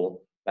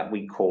sample that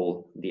we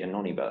call the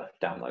Anonyba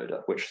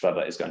downloader, which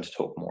Sveva is going to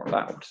talk more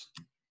about.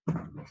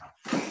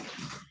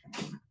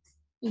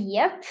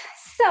 Yep.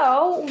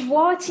 So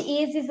what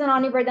is this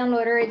Anonyba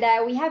downloader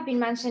that we have been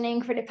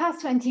mentioning for the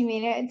past 20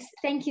 minutes?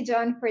 Thank you,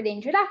 John, for the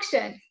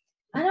introduction.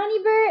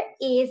 Anonyba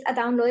is a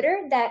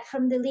downloader that,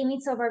 from the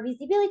limits of our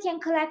visibility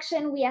and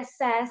collection, we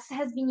assess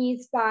has been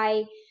used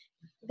by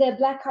the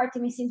Black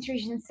Artemis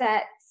intrusion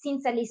set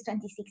since at least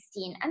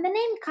 2016. And the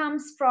name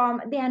comes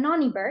from the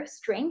Anonyba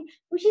string,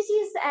 which is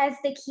used as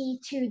the key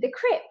to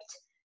decrypt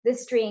the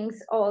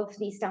strings of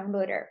this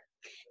downloader.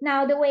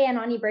 Now, the way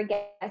Anonyba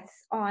gets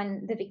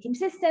on the victim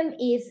system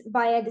is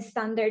via the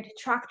standard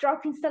track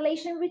drop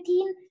installation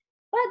routine,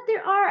 but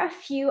there are a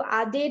few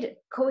added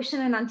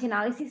caution and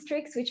anti-analysis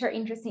tricks which are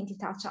interesting to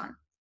touch on.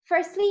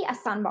 Firstly, a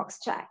sandbox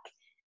check,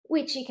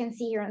 which you can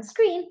see here on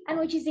screen, and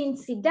which is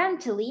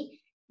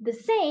incidentally the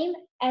same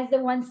as the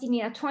one seen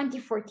in a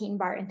 2014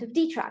 variant of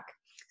Dtrack.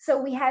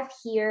 So we have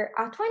here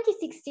a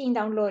 2016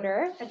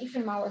 downloader, a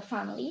different malware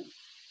family,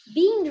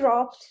 being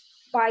dropped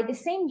by the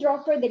same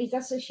dropper that is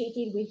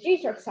associated with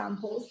Dtrack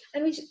samples,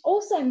 and which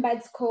also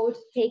embeds code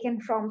taken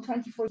from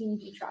 2014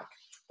 Dtrack.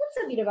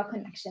 That's a bit of a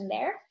connection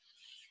there.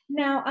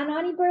 Now,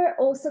 Anonybur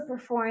also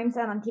performs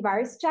an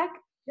antivirus check.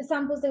 The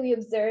samples that we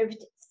observed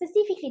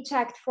specifically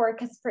checked for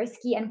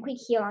Kaspersky and Quick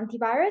Heal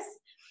antivirus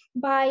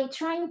by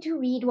trying to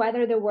read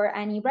whether there were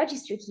any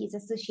registry keys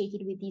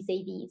associated with these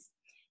ADs.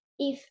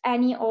 If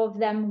any of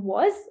them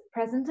was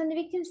present on the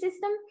victim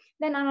system,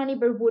 then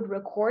Anonybur would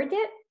record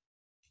it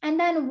and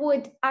then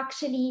would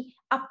actually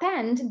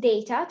append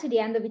data to the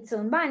end of its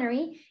own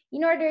binary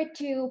in order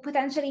to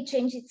potentially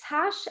change its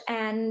hash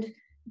and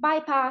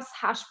bypass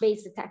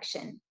hash-based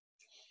detection.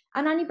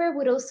 Anonybur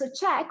would also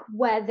check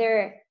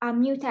whether a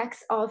mutex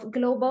of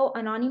global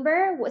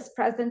Anonybur was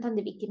present on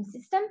the victim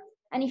system,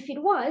 and if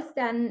it was,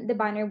 then the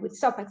binary would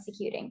stop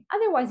executing.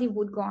 Otherwise, it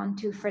would go on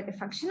to further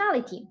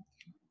functionality,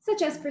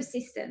 such as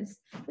persistence,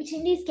 which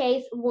in this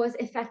case was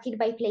effected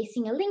by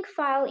placing a link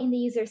file in the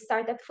user's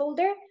startup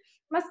folder,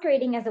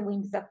 masquerading as a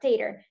Windows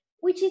updater,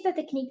 which is a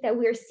technique that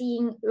we're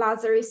seeing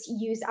Lazarus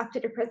use up to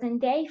the present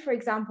day, for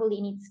example,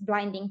 in its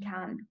blinding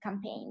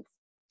campaigns.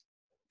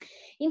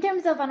 In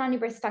terms of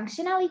Anonybur's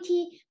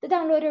functionality, the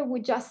downloader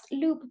would just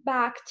loop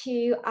back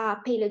to a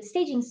payload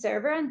staging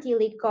server until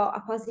it got a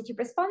positive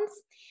response,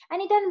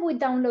 and it then would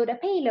download a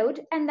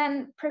payload and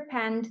then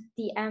prepend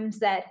the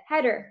MZ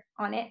header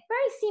on it,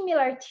 very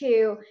similar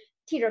to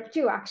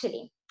Tdrac2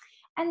 actually.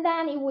 And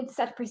then it would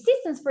set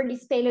persistence for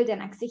this payload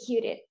and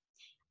execute it.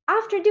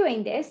 After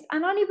doing this,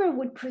 Anonybur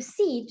would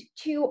proceed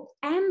to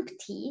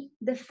empty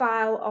the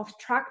file of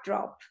track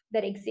drop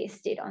that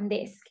existed on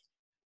disk,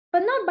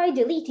 but not by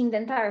deleting the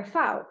entire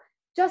file,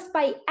 just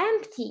by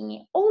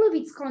emptying all of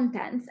its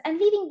contents and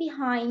leaving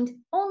behind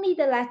only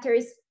the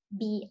letters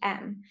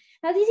BM.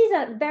 Now, this is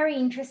a very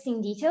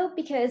interesting detail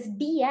because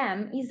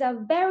BM is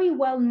a very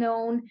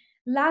well-known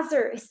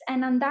Lazarus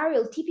and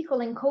Andariel typical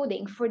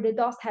encoding for the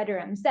DOS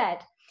header MZ.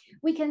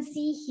 We can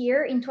see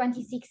here in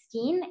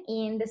 2016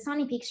 in the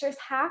Sony Pictures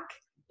hack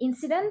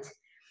incident,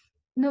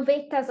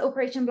 Novetta's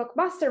Operation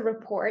Blockbuster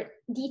report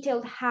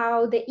detailed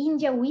how the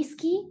India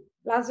Whiskey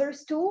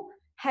Lazarus tool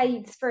had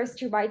its first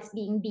 2 bytes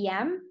being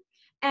BM,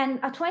 and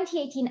a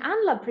 2018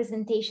 Unlab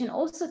presentation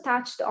also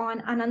touched on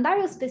an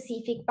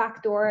Andariel-specific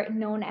backdoor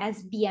known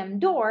as BM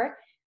door,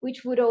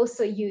 which would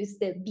also use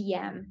the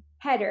BM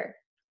header.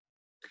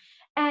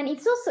 And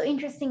it's also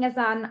interesting as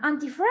an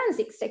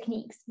anti-forensics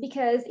techniques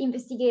because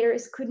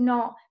investigators could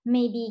not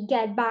maybe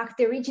get back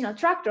the original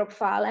track drop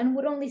file and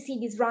would only see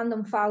this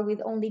random file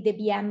with only the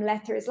BM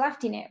letters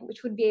left in it,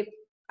 which would be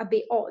a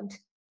bit odd.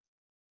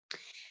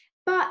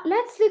 But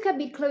let's look a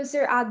bit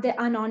closer at the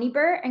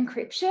Anonybur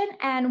encryption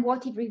and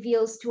what it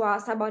reveals to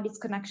us about its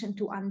connection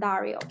to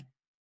Andariel.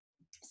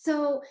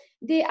 So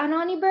the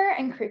Anonybur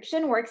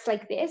encryption works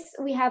like this.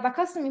 We have a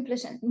custom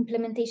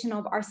implementation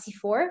of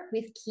RC4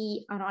 with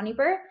key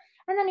Anonybur,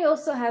 and then we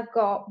also have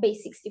got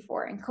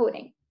base64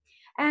 encoding.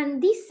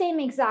 And this same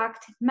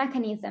exact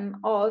mechanism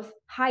of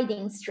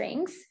hiding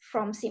strings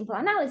from simple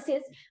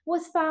analysis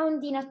was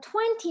found in a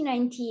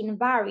 2019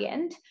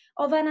 variant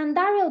of an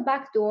Andariel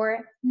backdoor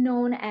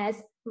known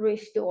as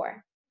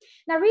RIFDoor.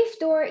 Now,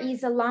 RIFDoor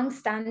is a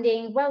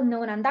long-standing,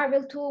 well-known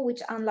Andariel tool,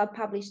 which Unlab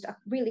published a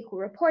really cool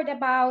report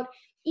about.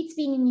 It's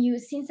been in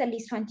use since at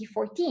least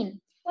 2014,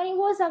 when it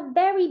was a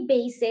very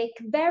basic,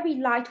 very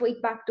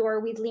lightweight backdoor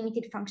with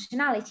limited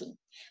functionality.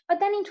 But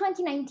then in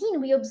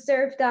 2019, we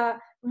observed a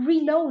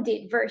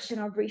reloaded version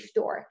of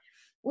RIFDoor,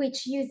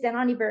 which used the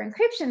Anonybur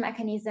encryption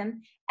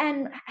mechanism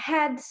and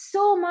had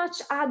so much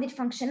added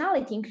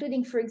functionality,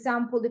 including, for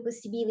example, the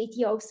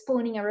possibility of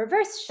spawning a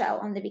reverse shell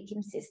on the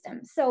victim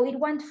system. So it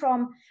went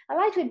from a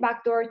lightweight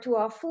backdoor to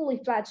a fully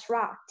fledged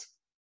rat.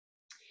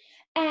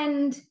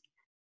 And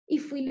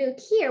if we look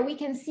here, we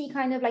can see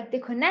kind of like the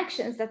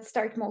connections that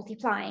start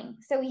multiplying.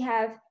 So we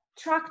have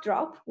track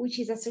drop, which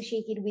is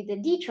associated with the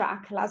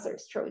Dtrack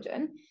Lazarus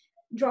Trojan,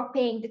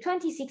 dropping the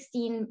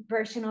 2016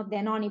 version of the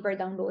Anonybur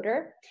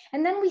downloader.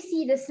 And then we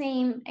see the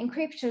same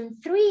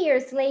encryption 3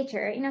 years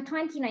later in a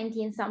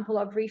 2019 sample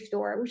of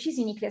RIFDoor, which is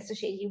uniquely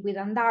associated with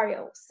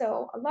Andariel.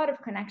 So a lot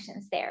of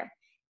connections there.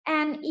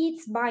 And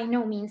it's by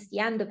no means the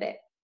end of it.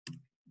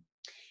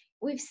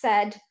 We've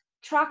said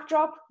track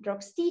drop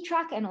drops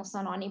Dtrack and also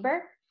Anonybur.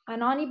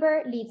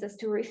 Anonybur leads us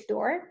to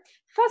RIFDoor.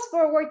 Fast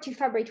forward to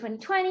February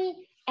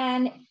 2020,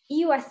 and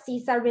US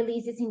CISA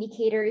releases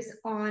indicators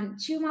on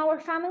 2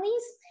 malware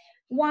families,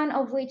 one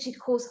of which it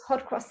calls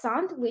Hot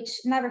Croissant, which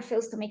never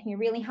fails to make me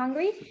really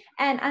hungry,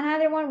 and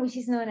another one which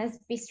is known as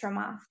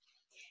Bistromath.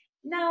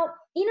 Now,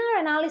 in our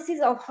analysis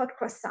of Hot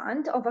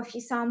Croissant of a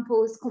few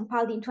samples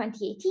compiled in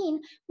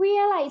 2018, we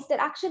realized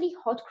that actually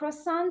Hot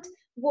Croissant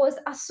was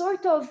a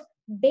sort of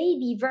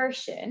baby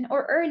version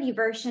or early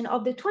version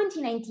of the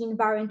 2019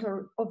 variant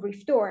of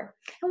Riftdoor.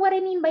 And what I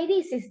mean by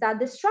this is that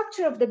the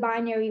structure of the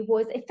binary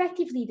was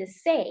effectively the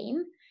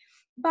same,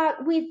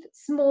 but with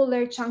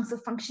smaller chunks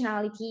of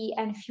functionality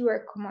and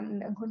fewer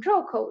command and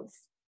control codes.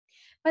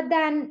 But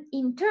then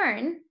in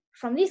turn,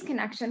 from this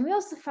connection, we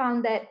also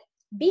found that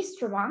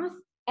Bistromath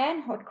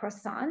and Hot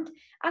Croissant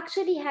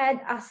actually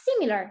had a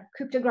similar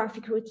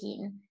cryptographic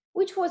routine,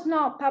 which was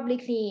not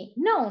publicly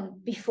known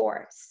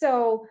before.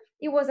 So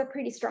it was a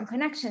pretty strong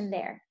connection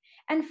there.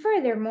 And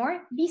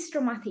furthermore,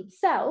 Bistromath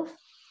itself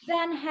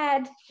then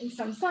had, in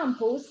some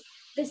samples,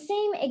 the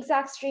same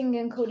exact string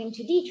encoding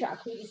to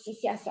Dtrack with the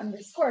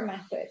CCS_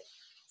 method.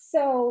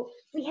 So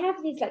we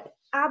have this like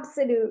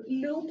absolute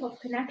loop of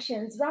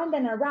connections round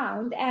and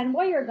around. And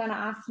what you're gonna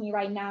ask me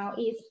right now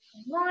is,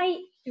 why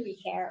do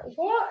we care?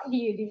 What do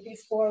you do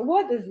this for?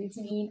 What does this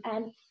mean?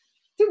 And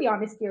to be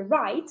honest, you're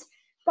right,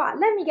 but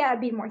let me get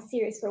a bit more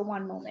serious for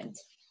one moment.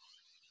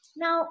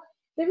 Now,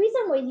 the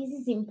reason why this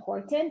is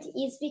important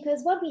is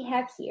because what we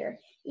have here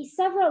is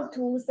several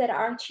tools that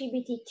are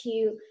attributed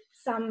to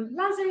some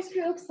Lazarus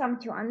groups, some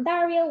to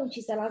Andariel, which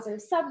is a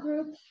Lazarus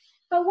subgroup.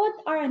 But what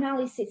our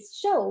analysis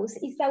shows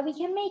is that we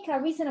can make a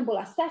reasonable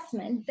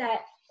assessment that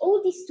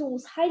all these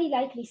tools highly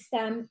likely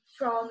stem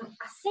from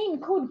a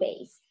same code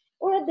base,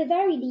 or at the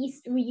very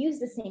least, reuse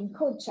the same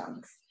code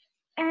chunks.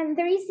 And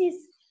there is this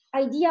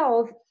idea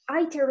of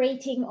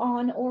iterating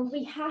on or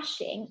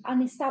rehashing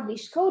an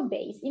established code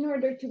base in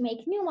order to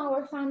make new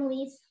malware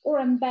families or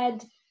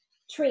embed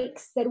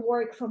tricks that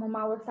work from a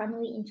malware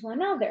family into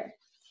another.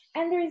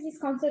 And there is this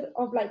concept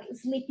of like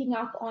slipping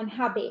up on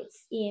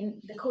habits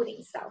in the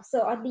coding style.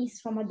 So at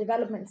least from a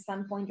development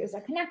standpoint, there's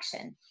a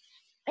connection.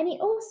 And it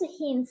also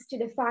hints to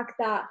the fact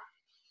that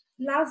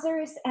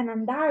Lazarus and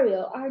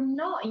Andariel are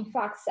not in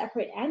fact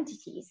separate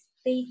entities.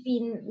 They've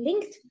been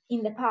linked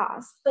in the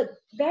past, but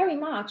very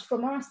much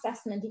from our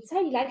assessment, it's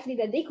highly likely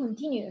that they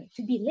continue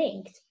to be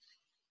linked.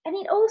 And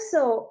it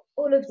also,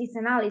 all of this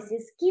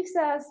analysis gives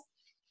us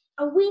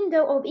a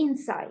window of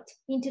insight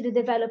into the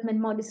development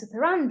modus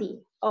operandi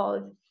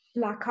of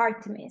Black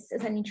Artemis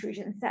as an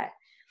intrusion set,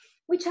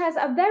 which has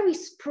a very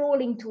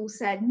sprawling tool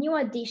set, new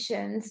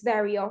additions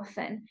very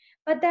often,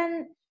 but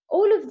then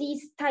all of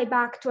these tie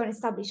back to an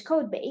established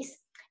code base.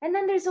 And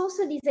then there's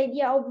also this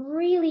idea of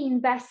really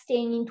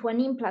investing into an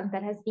implant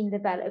that has been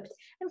developed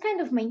and kind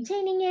of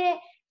maintaining it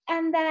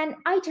and then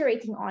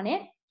iterating on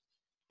it.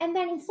 And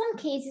then in some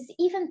cases,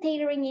 even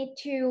tailoring it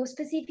to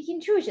specific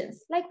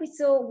intrusions, like we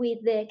saw with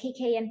the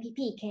KK and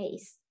PP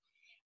case.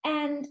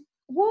 And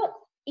what,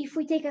 if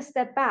we take a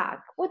step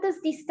back, what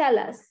does this tell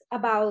us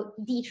about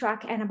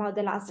Dtrack and about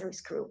the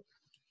Lazarus group?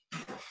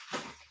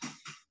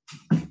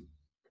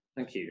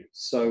 Thank you.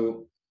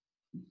 So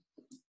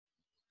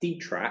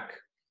Dtrack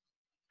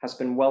has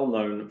been well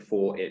known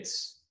for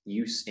its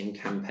use in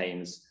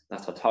campaigns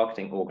that are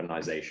targeting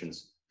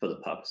organizations for the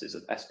purposes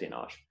of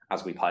espionage,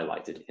 as we've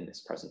highlighted in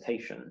this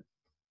presentation.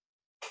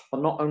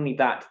 But not only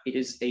that, it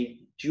is a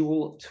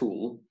dual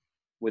tool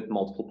with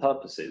multiple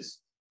purposes,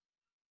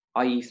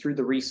 i.e. through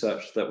the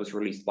research that was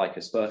released by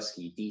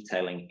Kaspersky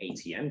detailing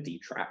ATM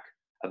Dtrack,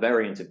 a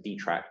variant of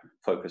Dtrack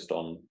focused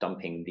on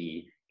dumping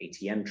the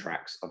ATM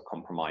tracks of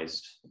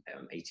compromised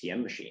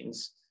ATM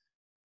machines.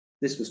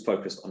 This was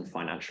focused on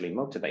financially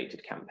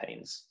motivated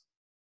campaigns.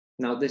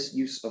 Now, this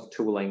use of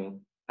tooling,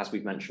 as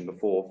we've mentioned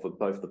before, for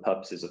both the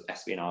purposes of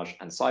espionage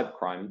and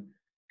cybercrime,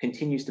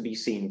 continues to be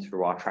seen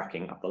through our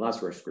tracking of the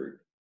Lazarus group.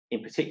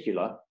 In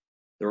particular,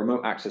 the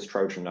remote access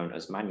Trojan known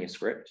as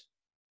Manuscript,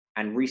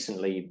 and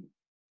recently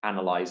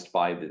analyzed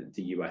by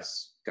the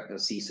US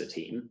CISA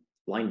team,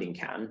 Blinding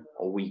Can,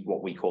 or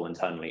what we call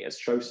internally as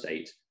Show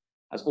State,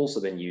 has also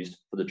been used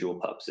for the dual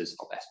purposes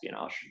of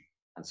espionage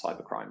and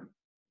cybercrime.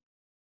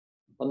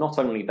 But not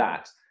only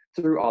that,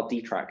 through our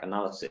Dtrack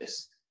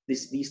analysis,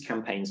 these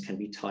campaigns can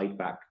be tied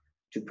back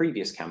to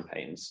previous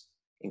campaigns,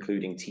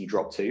 including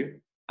T-Drop2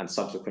 and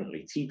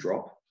subsequently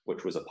T-Drop,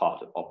 which was a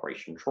part of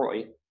Operation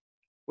Troy,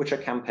 which are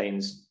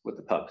campaigns with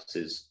the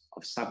purposes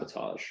of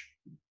sabotage.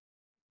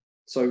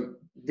 So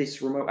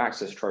this remote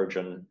access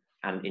Trojan,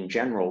 and in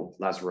general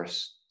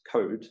Lazarus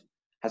code,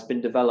 has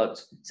been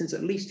developed since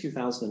at least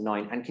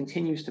 2009 and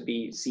continues to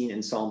be seen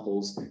in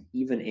samples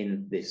even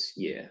in this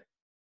year.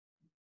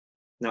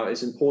 Now,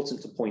 it's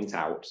important to point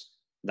out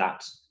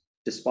that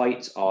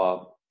despite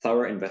our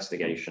thorough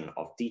investigation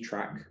of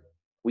Dtrack,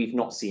 we've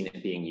not seen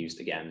it being used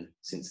again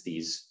since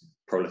these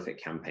prolific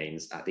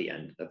campaigns at the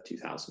end of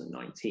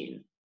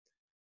 2019.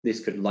 This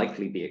could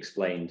likely be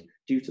explained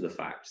due to the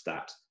fact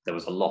that there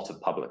was a lot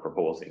of public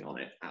reporting on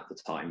it at the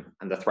time,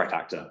 and the threat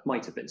actor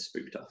might have been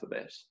spooked up a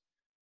bit.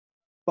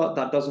 But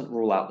that doesn't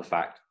rule out the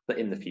fact that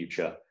in the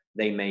future,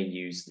 they may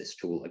use this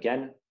tool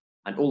again,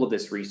 and all of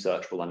this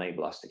research will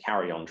enable us to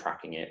carry on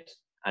tracking it,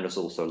 and has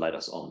also led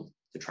us on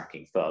to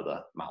tracking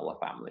further malware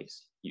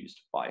families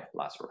used by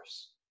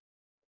Lazarus.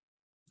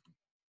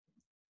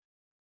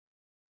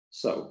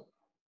 So,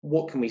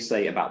 what can we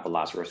say about the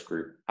Lazarus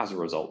group as a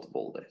result of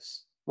all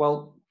this?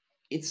 Well,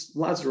 it's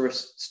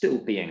Lazarus still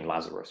being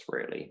Lazarus,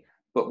 really,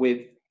 but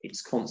with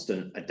it's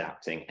constant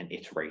adapting and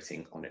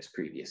iterating on its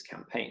previous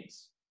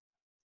campaigns.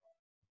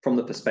 From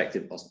the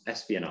perspective of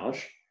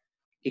espionage,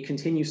 it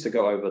continues to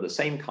go over the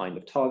same kind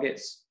of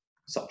targets,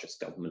 such as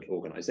government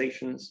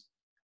organizations,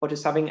 but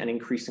is having an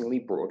increasingly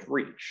broad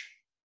reach.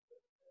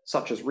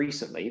 Such as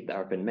recently, there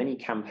have been many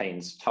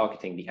campaigns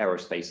targeting the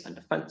aerospace and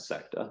defense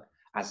sector,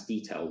 as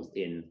detailed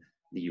in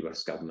the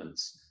US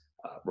government's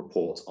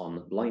report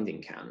on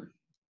blinding can.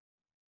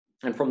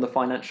 And from the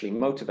financially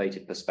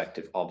motivated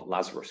perspective of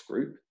Lazarus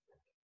Group,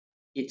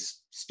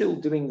 it's still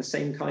doing the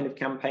same kind of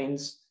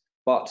campaigns,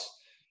 but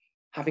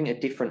having a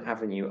different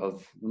avenue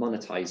of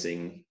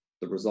monetizing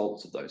the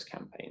results of those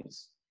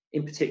campaigns.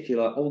 In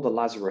particular, all the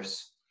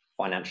Lazarus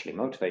financially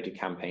motivated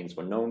campaigns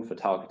were known for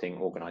targeting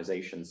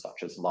organizations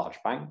such as large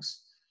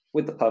banks,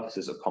 with the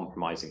purposes of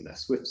compromising their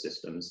SWIFT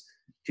systems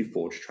to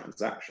forge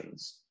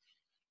transactions.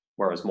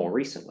 Whereas more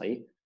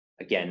recently,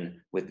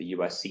 again, with the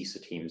US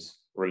CISA team's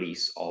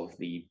release of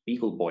the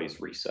Beagle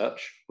Boys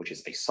research, which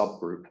is a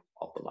subgroup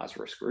of the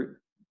Lazarus Group,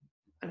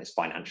 and its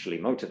financially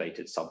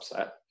motivated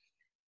subset,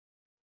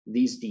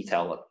 these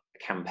detail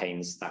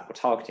campaigns that were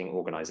targeting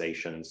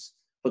organizations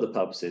for the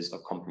purposes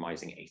of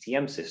compromising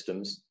ATM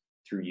systems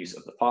through use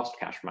of the fast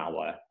cash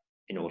malware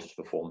in order to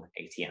perform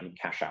ATM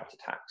cash out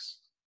attacks.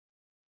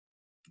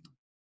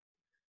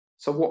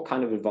 So what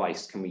kind of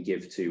advice can we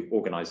give to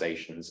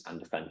organizations and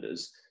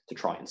defenders to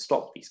try and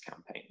stop these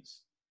campaigns?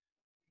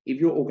 If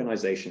your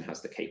organization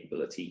has the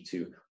capability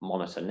to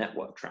monitor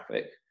network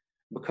traffic,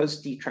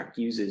 because Dtrack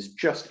uses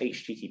just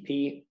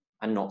HTTP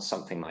and not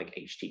something like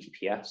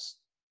HTTPS,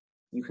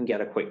 you can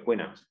get a quick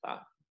win out of that.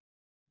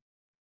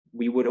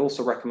 We would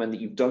also recommend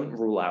that you don't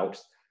rule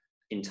out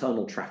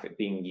internal traffic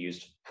being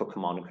used for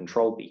command and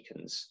control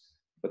beacons,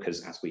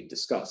 because as we've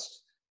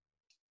discussed,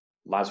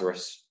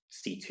 Lazarus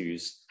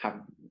C2s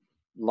have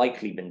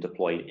likely been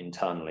deployed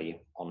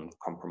internally on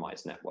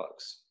compromised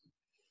networks.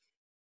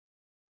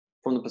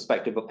 From the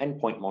perspective of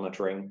endpoint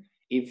monitoring,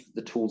 if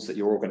the tools that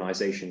your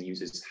organization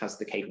uses has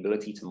the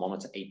capability to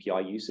monitor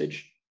API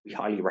usage, we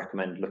highly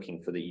recommend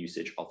looking for the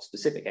usage of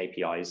specific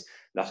APIs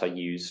that are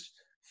used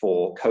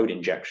for code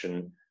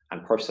injection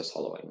and process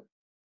hollowing.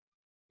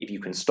 If you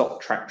can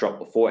stop track drop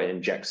before it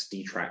injects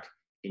Dtrack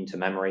into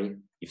memory,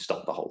 you've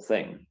stopped the whole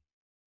thing.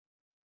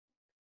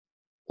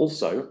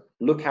 Also,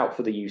 look out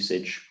for the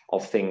usage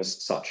of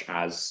things such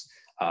as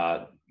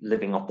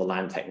living off the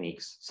land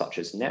techniques, such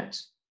as net,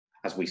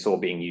 as we saw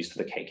being used for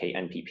the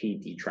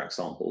KK-NPP Dtrack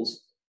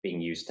samples,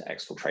 being used to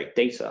exfiltrate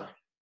data.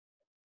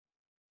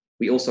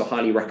 We also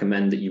highly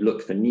recommend that you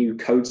look for new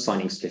code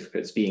signing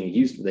certificates being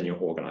used within your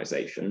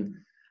organization,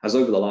 as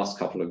over the last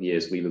couple of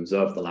years, we've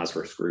observed the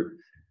Lazarus Group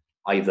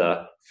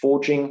either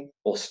forging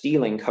or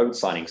stealing code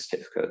signing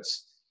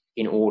certificates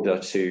in order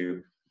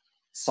to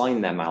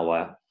sign their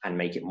malware and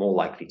make it more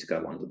likely to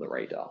go under the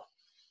radar.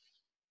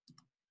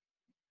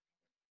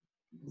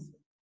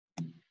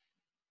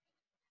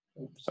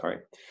 Sorry.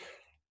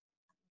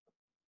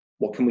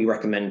 What can we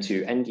recommend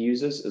to end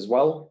users as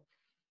well?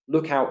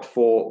 Look out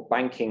for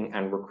banking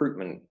and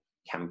recruitment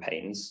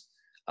campaigns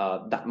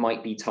that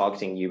might be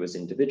targeting you as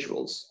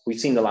individuals. We've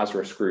seen the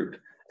Lazarus Group,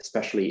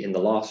 especially in the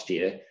last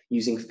year,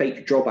 using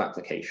fake job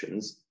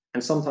applications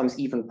and sometimes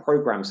even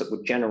programs that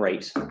would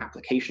generate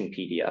application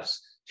PDFs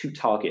to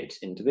target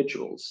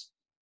individuals.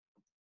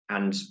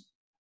 And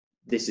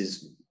this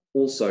is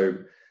also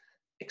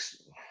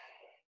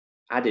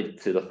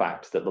added to the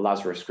fact that the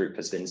Lazarus Group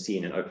has been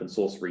seen in open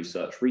source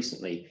research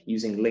recently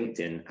using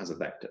LinkedIn as a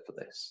vector for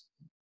this.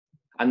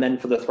 And then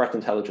for the threat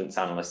intelligence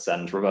analysts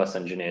and reverse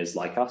engineers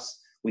like us,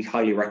 we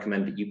highly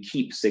recommend that you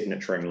keep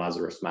signaturing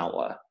Lazarus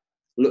malware.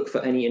 Look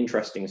for any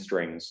interesting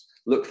strings,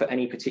 look for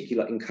any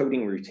particular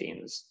encoding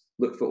routines,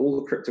 look for all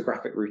the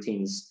cryptographic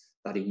routines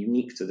that are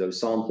unique to those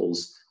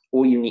samples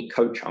or unique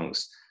code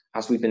chunks.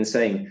 As we've been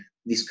saying,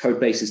 this code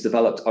base is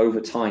developed over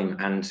time,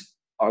 and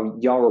our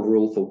Yara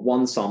rule for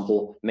one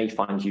sample may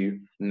find you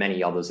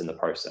many others in the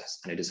process,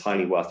 and it is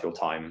highly worth your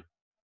time,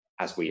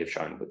 as we have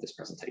shown with this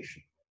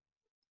presentation.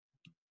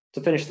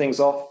 To finish things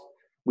off,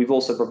 we've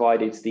also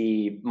provided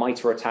the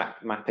MITRE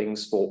ATT&CK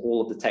mappings for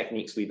all of the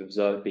techniques we've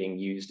observed being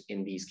used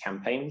in these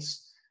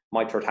campaigns.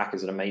 MITRE ATT&CK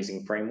is an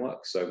amazing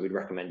framework, so we'd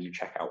recommend you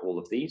check out all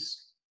of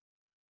these.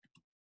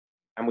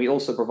 And we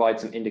also provide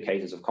some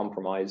indicators of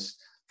compromise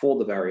for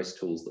the various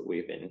tools that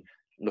we've been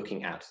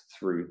looking at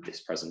through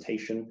this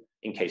presentation,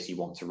 in case you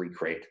want to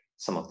recreate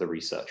some of the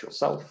research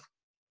yourself.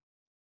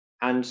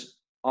 And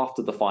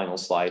after the final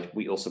slide,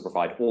 we also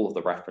provide all of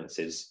the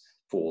references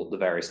for the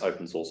various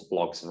open source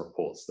blogs and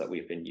reports that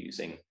we've been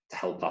using to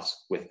help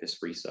us with this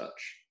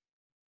research.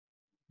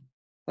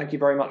 Thank you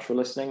very much for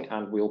listening,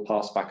 and we'll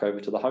pass back over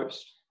to the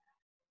host.